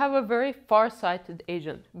 we have a very far-sighted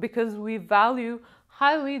agent because we value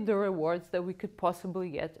highly the rewards that we could possibly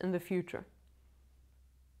get in the future.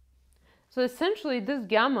 So essentially, this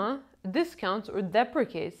gamma discounts or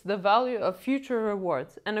deprecates the value of future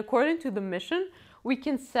rewards, and according to the mission, we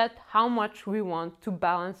can set how much we want to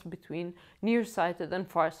balance between nearsighted and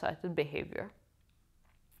far-sighted behavior.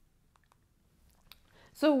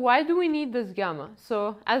 So why do we need this gamma?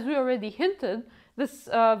 So as we already hinted, this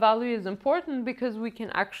value is important because we can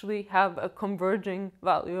actually have a converging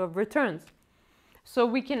value of returns. So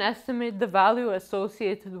we can estimate the value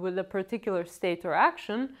associated with a particular state or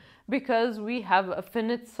action because we have a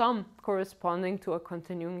finite sum corresponding to a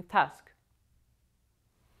continuing task.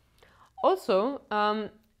 Also,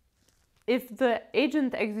 if the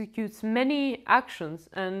agent executes many actions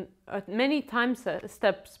and many time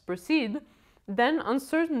steps proceed, then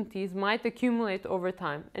uncertainties might accumulate over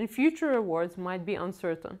time and future rewards might be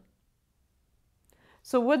uncertain.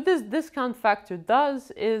 So what this discount factor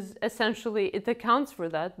does is essentially it accounts for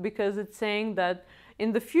that because it's saying that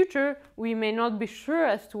in the future we may not be sure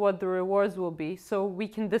as to what the rewards will be, so we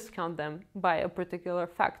can discount them by a particular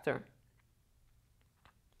factor.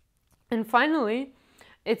 And finally,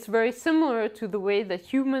 it's very similar to the way that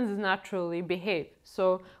humans naturally behave.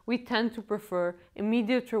 So we tend to prefer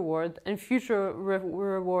immediate reward, and future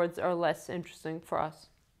rewards are less interesting for us.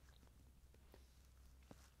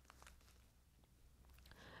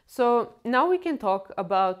 So now we can talk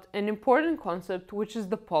about an important concept, which is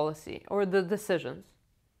the policy or the decisions.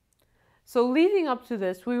 So leading up to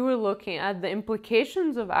this, we were looking at the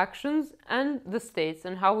implications of actions and the states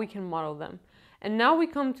and how we can model them. And now we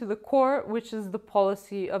come to the core, which is the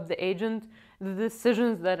policy of the agent, the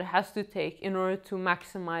decisions that it has to take in order to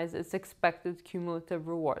maximize its expected cumulative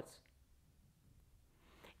rewards.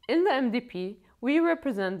 In the MDP, we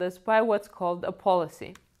represent this by what's called a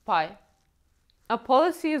policy, pi. A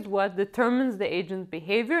policy is what determines the agent's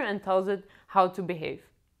behavior and tells it how to behave.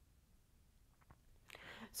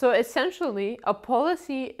 So essentially, a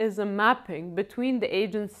policy is a mapping between the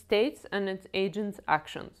agent's states and its agent's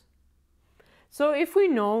actions. So if we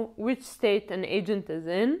know which state an agent is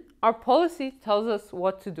in, our policy tells us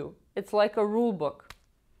what to do. It's like a rule book.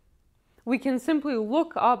 We can simply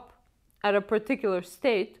look up at a particular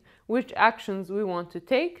state which actions we want to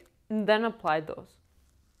take and then apply those.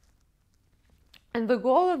 And the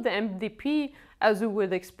goal of the MDP, as we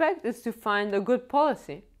would expect, is to find a good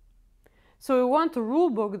policy. So we want a rule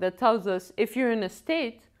book that tells us if you're in a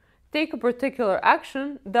state, take a particular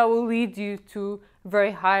action that will lead you to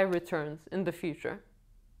very high returns in the future.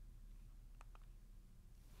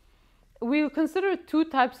 We'll consider two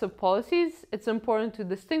types of policies. It's important to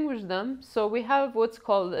distinguish them. So we have what's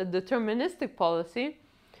called a deterministic policy,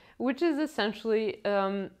 which is essentially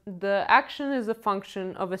the action is a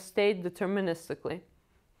function of a state deterministically.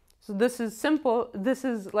 So this is simple. This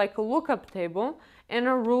is like a lookup table and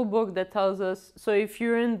a rule book that tells us, so if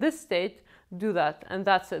you're in this state, do that, and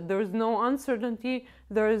that's it. There is no uncertainty.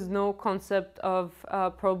 There is no concept of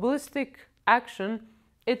probabilistic action.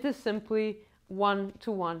 It is simply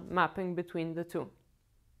one-to-one mapping between the two.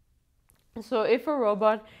 So if a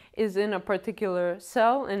robot is in a particular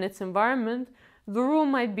cell in its environment, the rule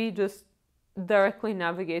might be just directly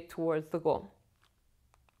navigate towards the goal.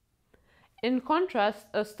 In contrast,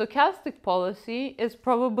 a stochastic policy is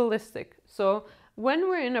probabilistic. So when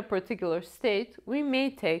we're in a particular state, we may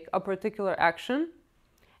take a particular action,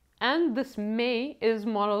 and this may is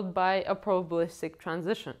modeled by a probabilistic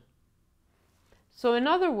transition. So in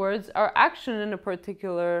other words, our action in a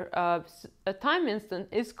particular time instant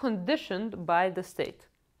is conditioned by the state.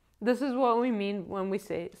 This is what we mean when we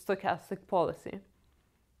say stochastic policy.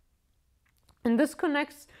 And this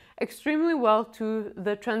connects extremely well to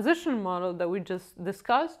the transition model that we just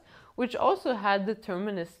discussed, which also had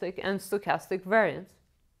deterministic and stochastic variance.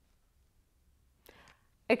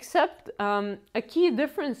 Except a key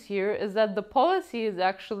difference here is that the policy is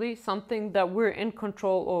actually something that we're in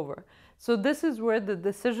control over. So this is where the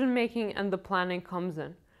decision making and the planning comes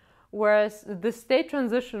in. Whereas the state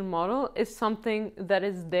transition model is something that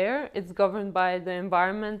is there, it's governed by the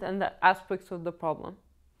environment and the aspects of the problem.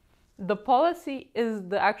 The policy is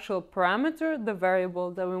the actual parameter, the variable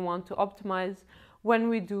that we want to optimize when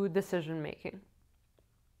we do decision making.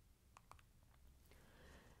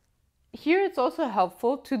 Here it's also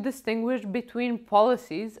helpful to distinguish between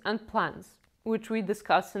policies and plans, which we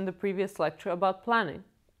discussed in the previous lecture about planning.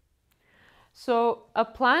 So a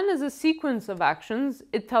plan is a sequence of actions.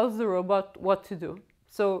 It tells the robot what to do.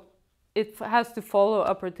 So it has to follow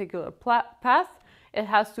a particular path. It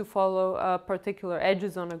has to follow particular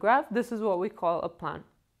edges on a graph. This is what we call a plan.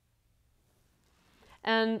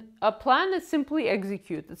 And a plan is simply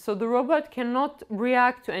executed. So the robot cannot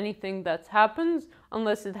react to anything that happens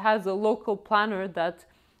unless it has a local planner that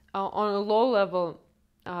on a low level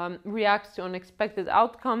reacts to unexpected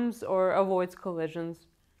outcomes or avoids collisions.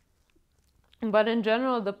 But in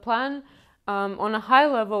general, the plan on a high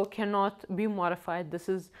level cannot be modified. This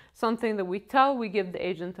is something that we give the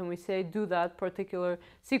agent and we say, do that particular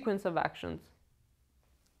sequence of actions.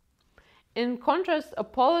 In contrast, a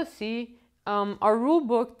policy, our rule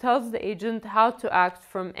book tells the agent how to act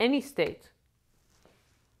from any state.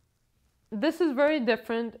 This is very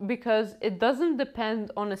different because it doesn't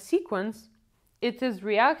depend on a sequence, it is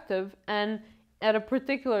reactive, and at a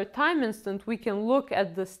particular time instant we can look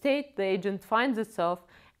at the state the agent finds itself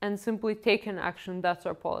and simply take an action. That's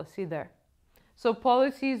our policy there. So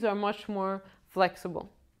policies are much more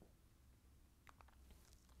flexible.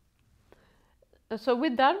 So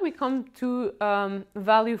with that we come to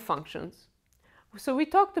value functions. So we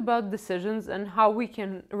talked about decisions and how we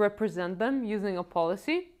can represent them using a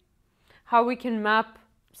policy, how we can map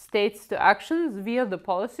states to actions via the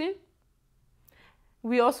policy.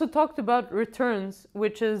 We also talked about returns,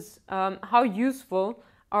 which is how useful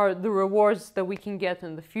are the rewards that we can get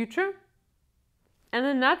in the future. And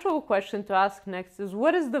a natural question to ask next is,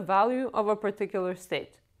 what is the value of a particular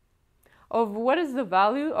state? What is the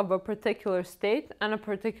value of a particular state and a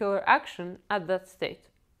particular action at that state?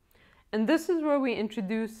 And this is where we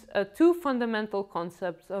introduce two fundamental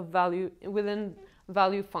concepts of value within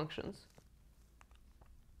value functions.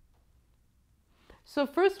 So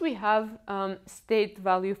first we have state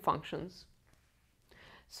value functions.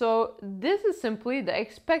 So this is simply the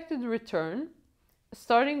expected return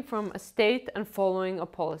starting from a state and following a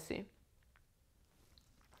policy.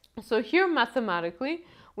 So here mathematically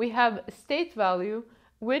we have a state value,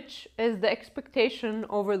 which is the expectation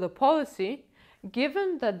over the policy,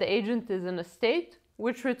 given that the agent is in a state,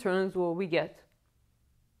 which returns will we get?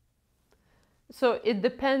 So it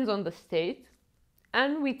depends on the state,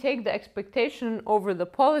 and we take the expectation over the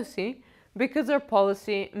policy because our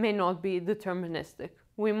policy may not be deterministic.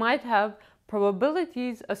 We might have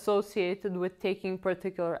probabilities associated with taking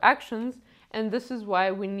particular actions, and this is why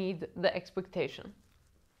we need the expectation.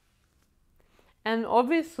 And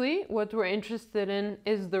obviously what we're interested in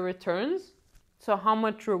is the returns. So how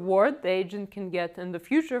much reward the agent can get in the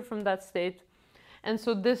future from that state. And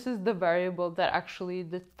so this is the variable that actually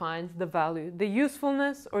defines the value, the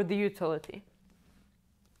usefulness or the utility.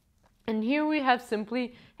 And here we have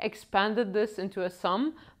simply expanded this into a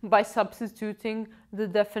sum by substituting the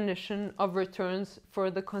definition of returns for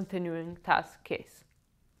the continuing task case.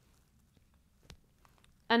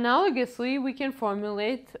 Analogously, we can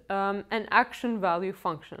formulate an action value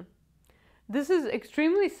function. This is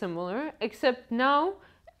extremely similar, except now,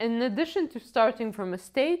 in addition to starting from a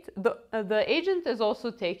state, the agent is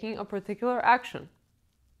also taking a particular action.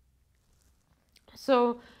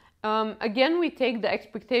 So again, we take the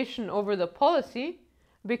expectation over the policy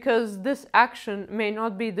because this action may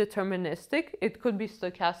not be deterministic, it could be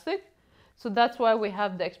stochastic. So that's why we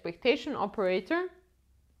have the expectation operator.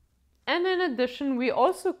 And in addition, we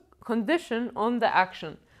also condition on the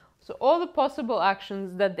action. So all the possible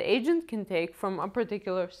actions that the agent can take from a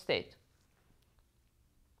particular state.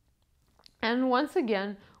 And once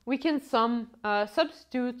again, we can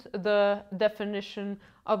substitute the definition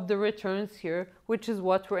of the returns here, which is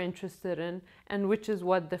what we're interested in and which is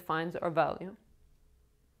what defines our value.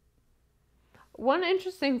 One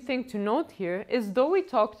interesting thing to note here is, though we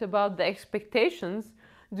talked about the expectations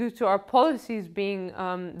due to our policies being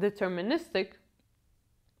deterministic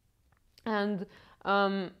and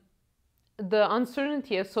the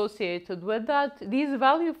uncertainty associated with that, these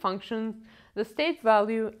value functions, the state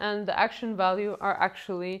value and the action value, are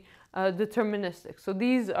actually deterministic. So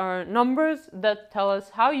these are numbers that tell us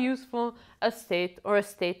how useful a state or a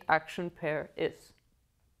state action pair is.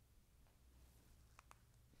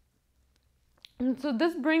 And so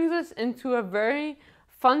this brings us into a very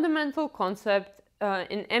fundamental concept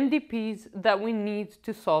in MDPs that we need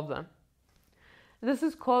to solve them. This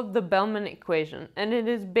is called the Bellman equation, and it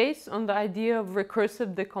is based on the idea of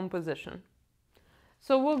recursive decomposition.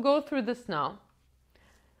 So we'll go through this now.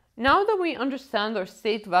 Now that we understand our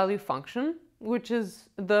state value function, which is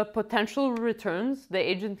the potential returns the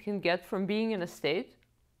agent can get from being in a state,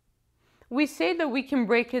 we say that we can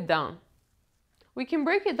break it down. We can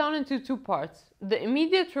break it down into two parts: the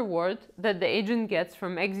immediate reward that the agent gets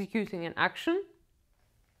from executing an action,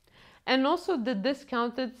 and also the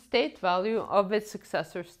discounted state value of its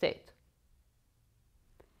successor state.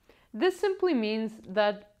 This simply means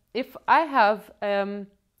that if I have a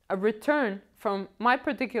return from my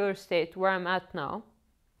particular state where I'm at now,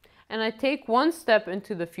 and I take one step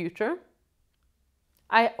into the future,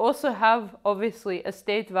 I also have obviously a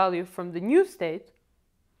state value from the new state.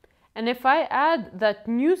 And if I add that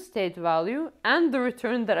new state value and the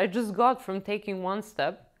return that I just got from taking one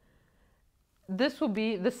step, this will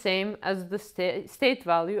be the same as the state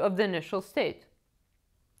value of the initial state.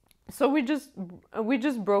 So we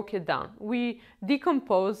just broke it down. We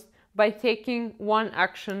decomposed by taking one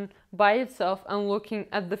action by itself and looking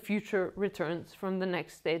at the future returns from the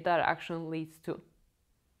next state that action leads to.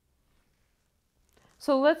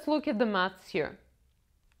 So let's look at the maths here.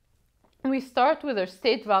 We start with our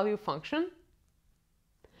state value function.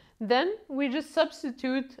 Then we just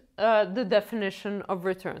substitute the definition of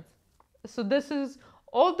returns. So this is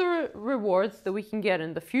all the rewards that we can get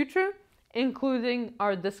in the future, including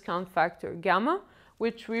our discount factor gamma,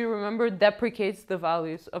 which we remember deprecates the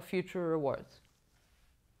values of future rewards.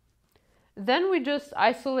 Then we just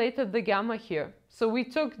isolated the gamma here. So we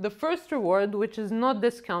took the first reward, which is not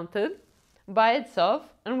discounted, by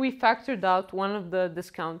itself, and we factored out one of the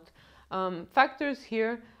discount factors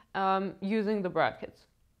here using the brackets.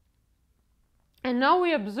 And now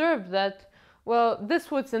we observe that, well,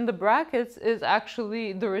 this what's in the brackets is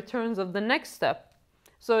actually the returns of the next step.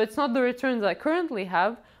 So it's not the returns I currently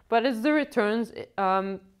have, but it's the returns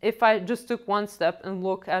if I just took one step and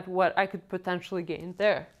look at what I could potentially gain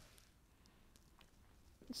there.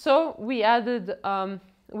 So we added,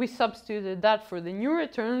 we substituted that for the new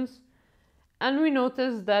returns, and we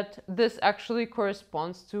noticed that this actually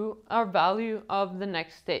corresponds to our value of the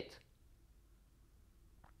next state.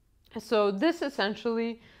 So this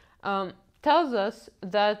essentially tells us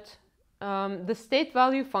that the state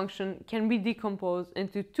value function can be decomposed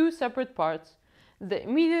into two separate parts: the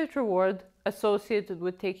immediate reward associated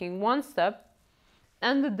with taking one step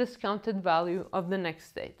and the discounted value of the next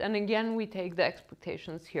state. And again, we take the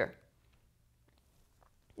expectations here.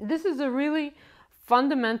 This is a really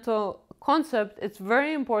fundamental concept. It's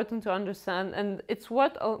very important to understand, and it's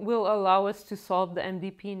what will allow us to solve the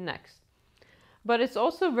MDP next. But it's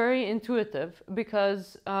also very intuitive,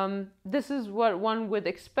 because this is what one would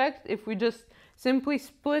expect if we just simply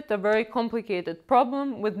split a very complicated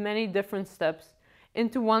problem with many different steps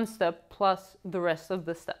into one step plus the rest of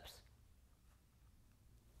the steps.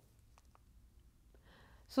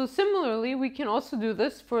 So similarly, we can also do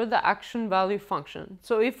this for the action value function.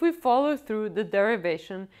 So if we follow through the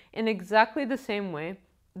derivation in exactly the same way,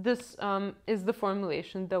 this is the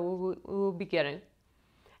formulation that we will be getting.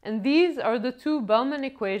 And these are the two Bellman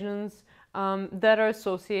equations that are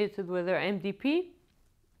associated with our MDP,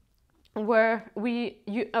 where we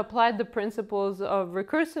applied the principles of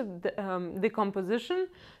recursive decomposition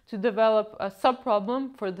to develop a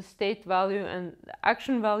subproblem for the state value and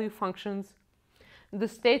action value functions. The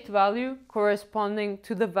state value corresponding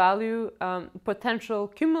to the value potential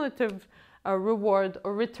cumulative reward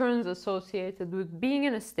or returns associated with being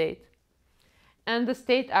in a state, and the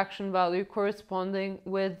state action value corresponding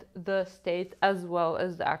with the state as well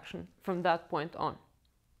as the action from that point on.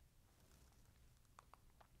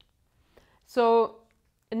 So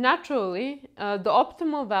naturally, the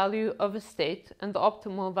optimal value of a state and the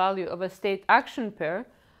optimal value of a state action pair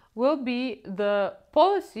will be the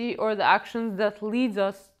policy or the actions that leads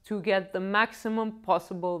us to get the maximum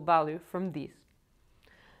possible value from these.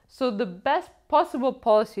 So the best possible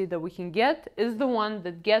policy that we can get is the one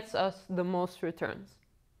that gets us the most returns.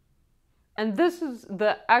 And this is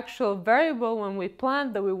the actual variable when we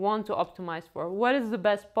plan that we want to optimize for. What is the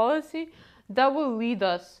best policy that will lead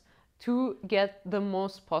us to get the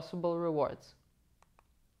most possible rewards?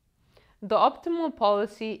 The optimal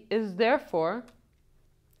policy is therefore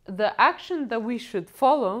the action that we should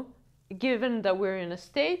follow, given that we're in a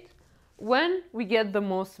state, when we get the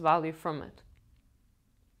most value from it.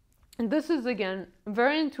 And this is, again,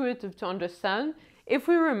 very intuitive to understand if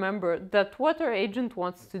we remember that what our agent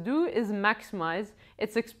wants to do is maximize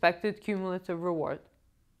its expected cumulative reward.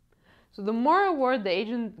 So the more reward the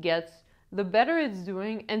agent gets, the better it's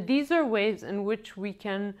doing, and these are ways in which we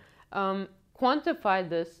can quantify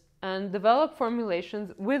this and develop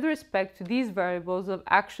formulations with respect to these variables of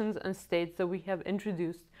actions and states that we have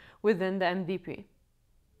introduced within the MDP.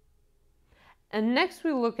 And next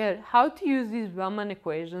we look at how to use these Bellman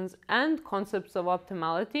equations and concepts of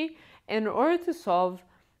optimality in order to solve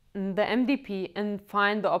the MDP and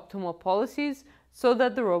find the optimal policies so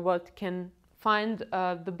that the robot can find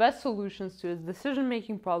the best solutions to its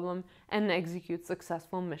decision-making problem and execute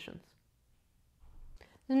successful missions.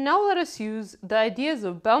 And now let us use the ideas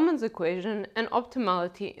of Bellman's equation and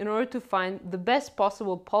optimality in order to find the best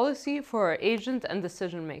possible policy for our agent and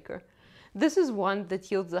decision maker. This is one that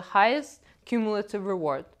yields the highest cumulative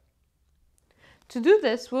reward. To do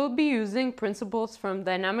this, we'll be using principles from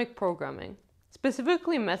dynamic programming,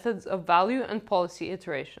 specifically methods of value and policy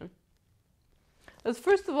iteration. But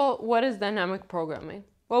first of all, what is dynamic programming?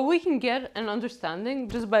 Well, we can get an understanding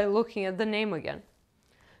just by looking at the name again.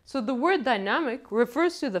 So the word dynamic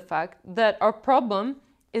refers to the fact that our problem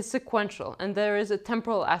is sequential and there is a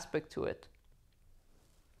temporal aspect to it.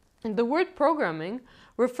 And the word programming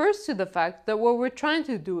refers to the fact that what we're trying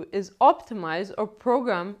to do is optimize or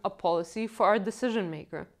program a policy for our decision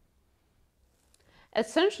maker.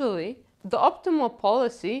 Essentially, the optimal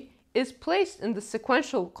policy is placed in the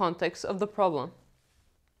sequential context of the problem.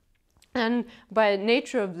 And by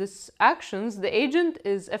nature of these actions, the agent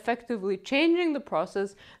is effectively changing the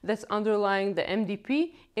process that's underlying the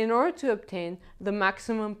MDP in order to obtain the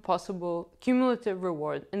maximum possible cumulative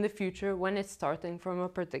reward in the future when it's starting from a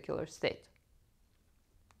particular state.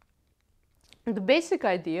 The basic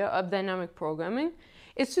idea of dynamic programming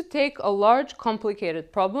is to take a large,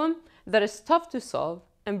 complicated problem that is tough to solve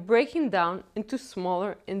and breaking down into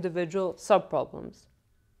smaller individual subproblems.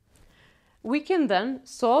 We can then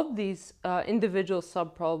solve these individual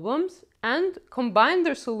subproblems and combine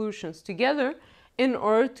their solutions together in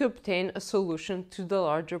order to obtain a solution to the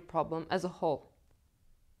larger problem as a whole.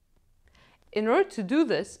 In order to do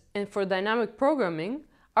this, and for dynamic programming,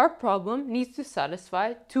 our problem needs to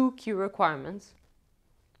satisfy two key requirements.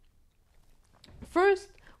 First,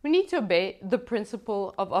 we need to obey the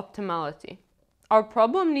principle of optimality. Our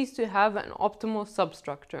problem needs to have an optimal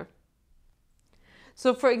substructure.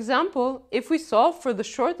 So for example, if we solve for the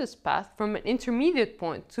shortest path from an intermediate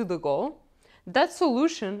point to the goal, that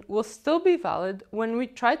solution will still be valid when we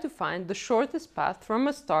try to find the shortest path from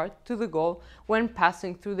a start to the goal when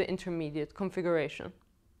passing through the intermediate configuration.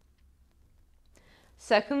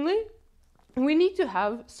 Secondly, we need to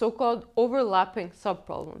have so-called overlapping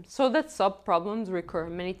subproblems, so that subproblems recur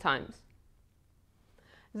many times.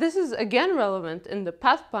 This is again relevant in the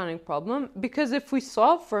path planning problem because if we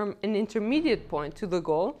solve from an intermediate point to the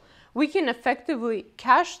goal, we can effectively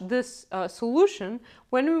cache this solution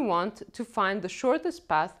when we want to find the shortest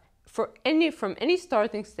path from any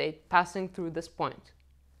starting state passing through this point.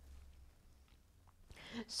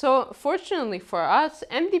 So fortunately for us,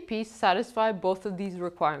 MDPs satisfy both of these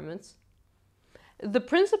requirements. The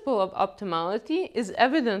principle of optimality is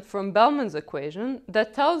evident from Bellman's equation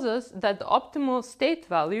that tells us that the optimal state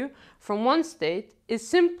value from one state is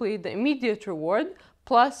simply the immediate reward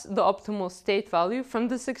plus the optimal state value from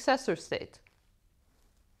the successor state.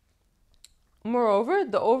 Moreover,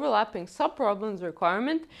 the overlapping subproblems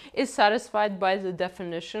requirement is satisfied by the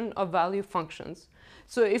definition of value functions.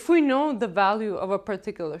 So if we know the value of a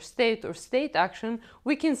particular state or state action,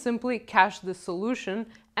 we can simply cache the solution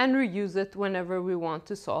and reuse it whenever we want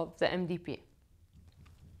to solve the MDP.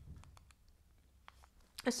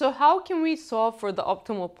 So how can we solve for the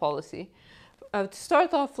optimal policy? To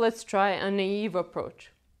start off, let's try a naive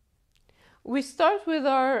approach. We start with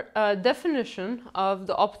our definition of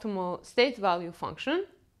the optimal state value function,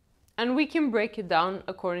 and we can break it down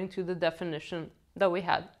according to the definition that we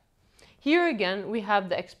had. Here again, we have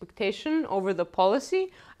the expectation over the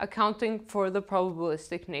policy, accounting for the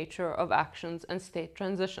probabilistic nature of actions and state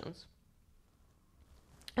transitions.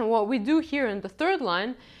 And what we do here in the third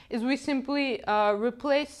line is we simply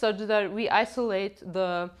replace such that we isolate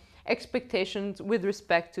the expectations with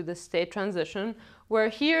respect to the state transition, where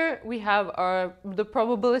here we have the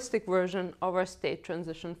probabilistic version of our state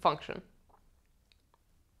transition function.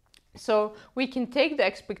 So we can take the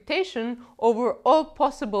expectation over all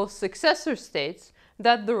possible successor states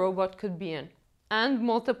that the robot could be in and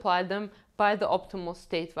multiply them by the optimal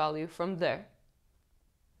state value from there.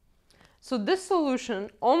 So this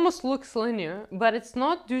solution almost looks linear, but it's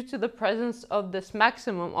not due to the presence of this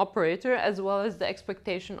maximum operator as well as the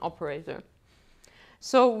expectation operator.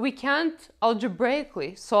 So we can't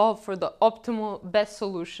algebraically solve for the optimal best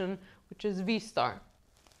solution, which is V star.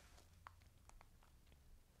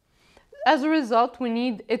 As a result, we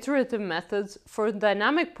need iterative methods for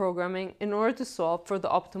dynamic programming in order to solve for the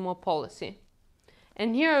optimal policy.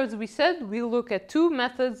 And here, as we said, we look at two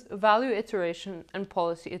methods, value iteration and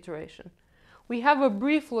policy iteration. We have a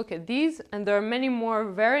brief look at these, and there are many more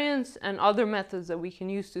variants and other methods that we can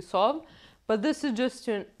use to solve, but this is just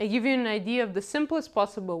to give you an idea of the simplest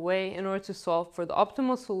possible way in order to solve for the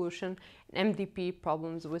optimal solution in MDP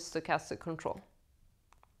problems with stochastic control.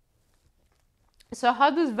 So how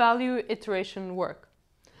does value iteration work?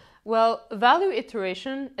 Well, value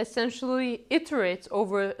iteration essentially iterates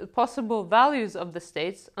over possible values of the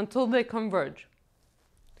states until they converge.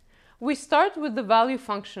 We start with the value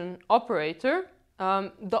function operator,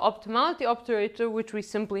 the optimality operator, which we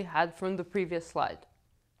simply had from the previous slide.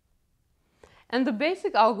 And the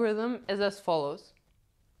basic algorithm is as follows.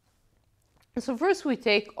 So first we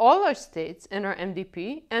take all our states in our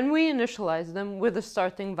MDP and we initialize them with a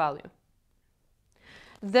starting value.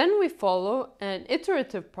 Then we follow an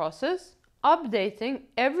iterative process, updating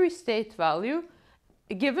every state value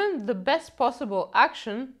given the best possible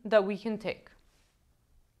action that we can take.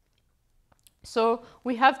 So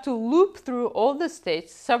we have to loop through all the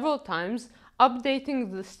states several times,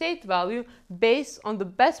 updating the state value based on the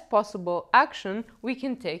best possible action we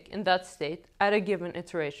can take in that state at a given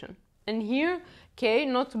iteration. And here, K,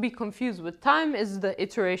 not to be confused with time, is the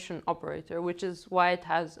iteration operator, which is why it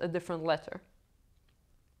has a different letter.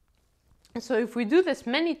 So if we do this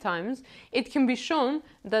many times, it can be shown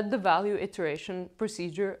that the value iteration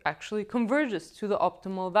procedure actually converges to the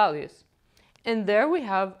optimal values. And there we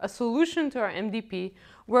have a solution to our MDP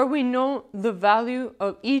where we know the value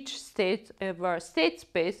of each state of our state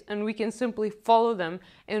space, and we can simply follow them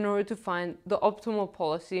in order to find the optimal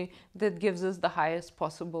policy that gives us the highest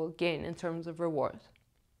possible gain in terms of reward.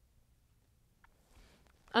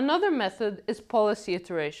 Another method is policy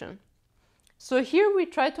iteration. So here we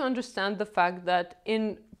try to understand the fact that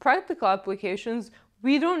in practical applications,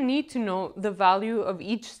 we don't need to know the value of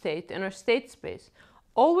each state in our state space.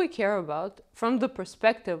 All we care about, from the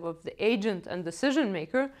perspective of the agent and decision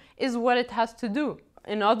maker, is what it has to do.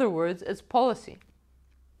 In other words, its policy.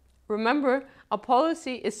 Remember, a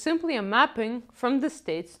policy is simply a mapping from the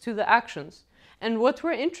states to the actions. And what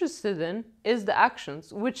we're interested in is the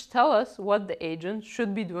actions, which tell us what the agent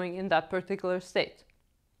should be doing in that particular state.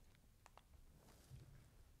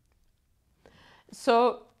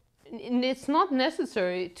 So it's not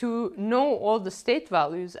necessary to know all the state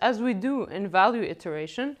values as we do in value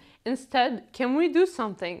iteration. Instead, can we do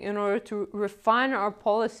something in order to refine our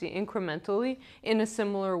policy incrementally in a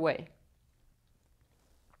similar way?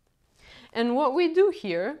 And what we do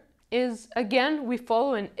here is, again, we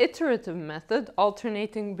follow an iterative method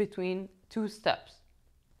alternating between two steps.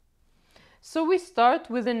 So we start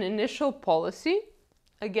with an initial policy.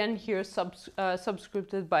 Again, here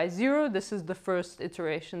subscripted by 0. This is the first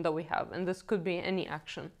iteration that we have, and this could be any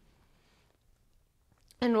action.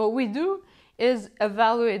 And what we do is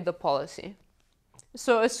evaluate the policy.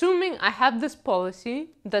 So assuming I have this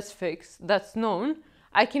policy that's fixed, that's known,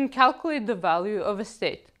 I can calculate the value of a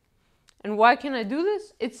state. And why can I do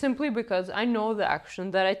this? It's simply because I know the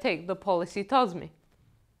action that I take, the policy tells me.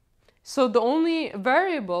 So the only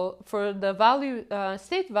variable for the value,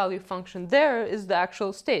 state value function there is the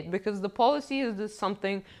actual state, because the policy is just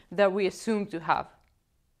something that we assume to have.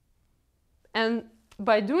 And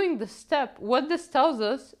by doing this step, what this tells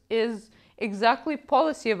us is exactly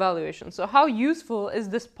policy evaluation. So how useful is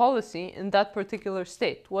this policy in that particular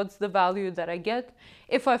state? What's the value that I get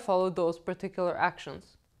if I follow those particular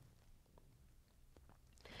actions?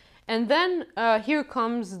 And then here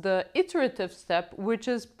comes the iterative step, which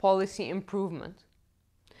is policy improvement.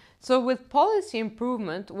 So with policy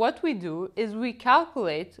improvement, what we do is we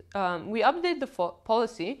calculate, we update the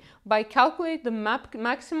policy by calculating the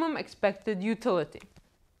maximum expected utility.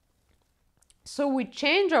 So we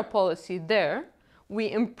change our policy there, we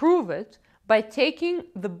improve it by taking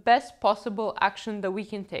the best possible action that we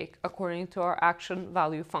can take according to our action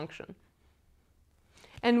value function.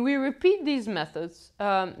 And we repeat these methods,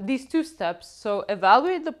 these two steps, so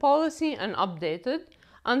evaluate the policy and update it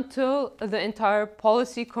until the entire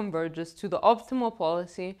policy converges to the optimal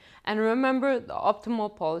policy. And remember, the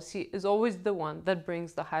optimal policy is always the one that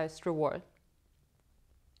brings the highest reward.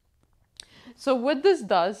 So what this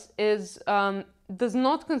does is does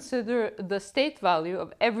not consider the state value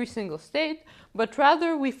of every single state, but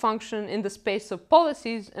rather we function in the space of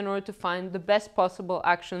policies in order to find the best possible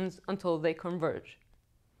actions until they converge.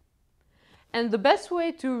 And the best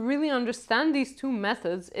way to really understand these two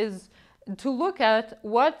methods is to look at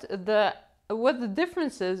what the what the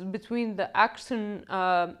difference is between the action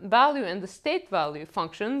value and the state value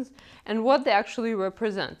functions and what they actually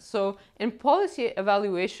represent. So in policy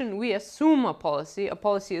evaluation, we assume a policy. A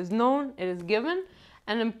policy is known, it is given.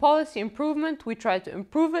 And in policy improvement, we try to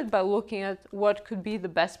improve it by looking at what could be the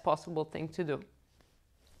best possible thing to do.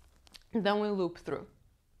 And then we loop through.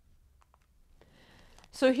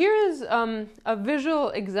 So here is a visual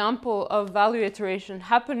example of value iteration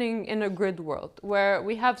happening in a grid world, where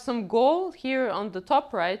we have some goal here on the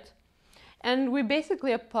top right, and we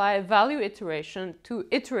basically apply value iteration to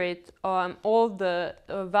iterate on all the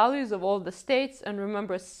values of all the states. And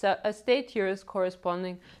remember, a state here is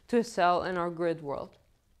corresponding to a cell in our grid world.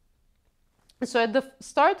 So at the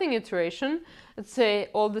starting iteration, let's say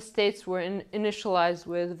all the states were initialized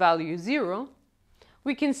with value 0.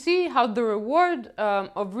 We can see how the reward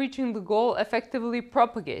of reaching the goal effectively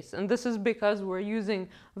propagates. And this is because we're using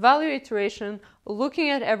value iteration, looking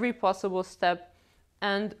at every possible step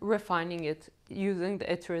and refining it using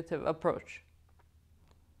the iterative approach.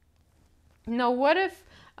 Now, what if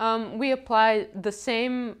we apply the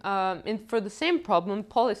same, for the same problem,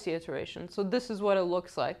 policy iteration? So this is what it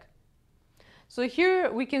looks like. So here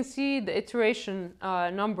we can see the iteration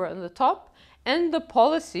number on the top, and the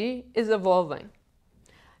policy is evolving.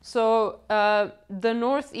 So the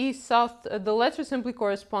northeast-south, the letters simply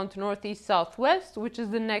correspond to northeast-southwest, which is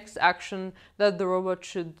the next action that the robot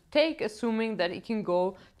should take, assuming that it can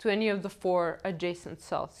go to any of the 4 adjacent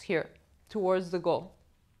cells here towards the goal.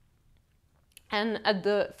 And at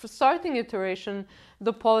the starting iteration,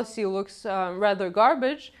 the policy looks rather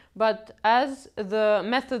garbage, but as the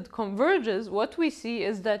method converges, what we see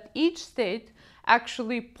is that each state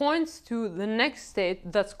actually points to the next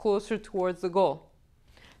state that's closer towards the goal.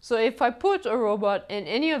 So if I put a robot in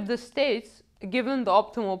any of the states, given the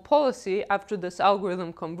optimal policy after this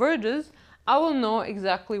algorithm converges, I will know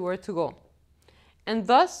exactly where to go. And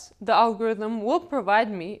thus, the algorithm will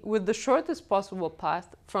provide me with the shortest possible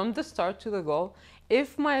path from the start to the goal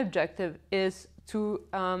if my objective is to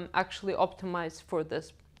actually optimize for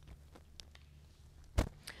this.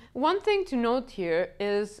 One thing to note here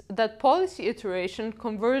is that policy iteration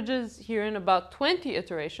converges here in about 20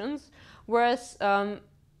 iterations, whereas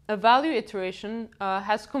a value iteration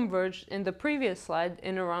has converged in the previous slide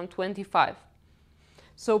in around 25.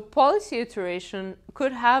 So policy iteration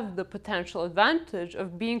could have the potential advantage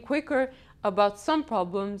of being quicker about some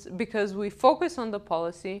problems because we focus on the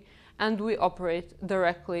policy and we operate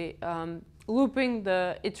directly, looping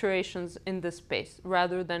the iterations in this space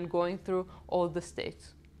rather than going through all the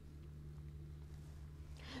states.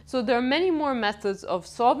 So there are many more methods of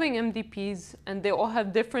solving MDPs, and they all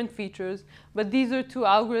have different features, but these are 2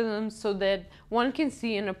 algorithms so that one can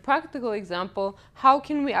see in a practical example how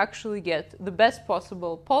can we actually get the best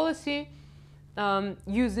possible policy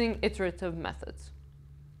using iterative methods.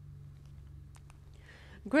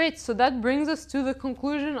 Great, so that brings us to the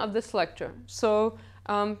conclusion of this lecture. So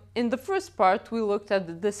in the first part, we looked at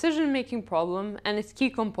the decision-making problem and its key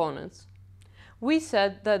components. We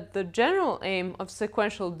said that the general aim of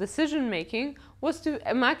sequential decision-making was to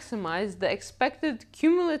maximize the expected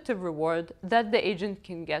cumulative reward that the agent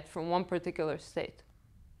can get from one particular state.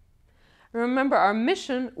 Remember, our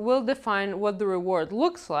mission will define what the reward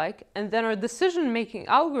looks like, and then our decision-making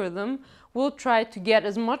algorithm will try to get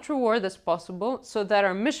as much reward as possible so that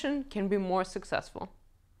our mission can be more successful.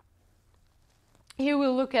 Here we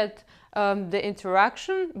look at the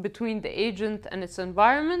interaction between the agent and its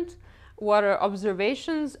environment, what are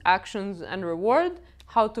observations, actions, and reward,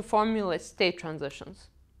 how to formulate state transitions.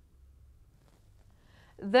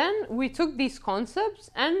 Then we took these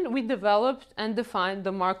concepts and we developed and defined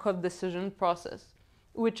the Markov Decision Process,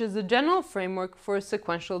 which is a general framework for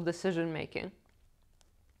sequential decision making.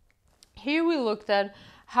 Here we looked at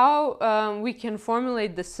how we can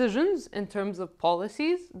formulate decisions in terms of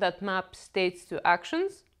policies that map states to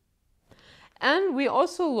actions. And we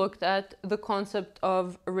also looked at the concept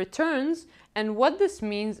of returns and what this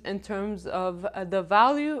means in terms of the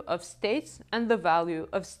value of states and the value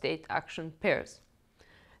of state-action pairs.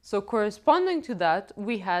 So corresponding to that,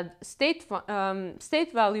 we had state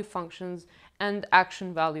value functions and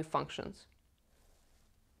action value functions.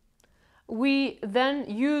 We then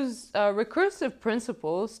use recursive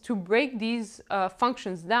principles to break these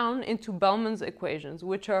functions down into Bellman's equations,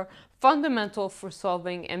 which are fundamental for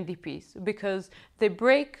solving MDPs because they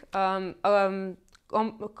break a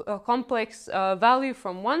complex value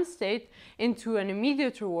from one state into an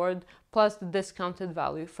immediate reward plus the discounted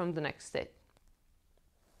value from the next state.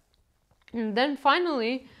 And then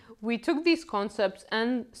finally, we took these concepts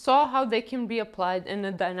and saw how they can be applied in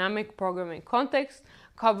a dynamic programming context,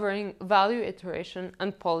 covering value iteration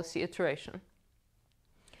and policy iteration.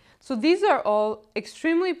 So these are all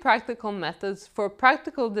extremely practical methods for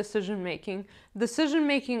practical decision-making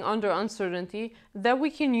under uncertainty that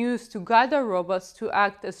we can use to guide our robots to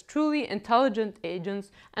act as truly intelligent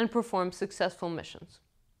agents and perform successful missions.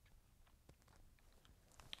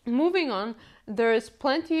 Moving on, there is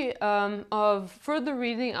plenty of further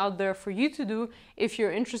reading out there for you to do if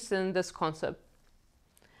you're interested in this concept.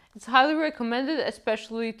 It's highly recommended,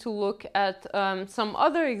 especially to look at some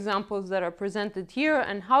other examples that are presented here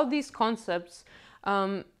and how these concepts,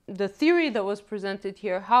 the theory that was presented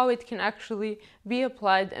here, how it can actually be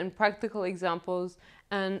applied in practical examples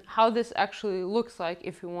and how this actually looks like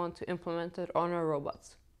if we want to implement it on our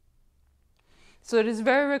robots. So it is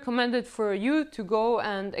very recommended for you to go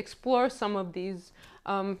and explore some of these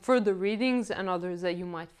further readings and others that you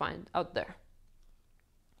might find out there.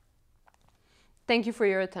 Thank you for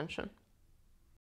your attention.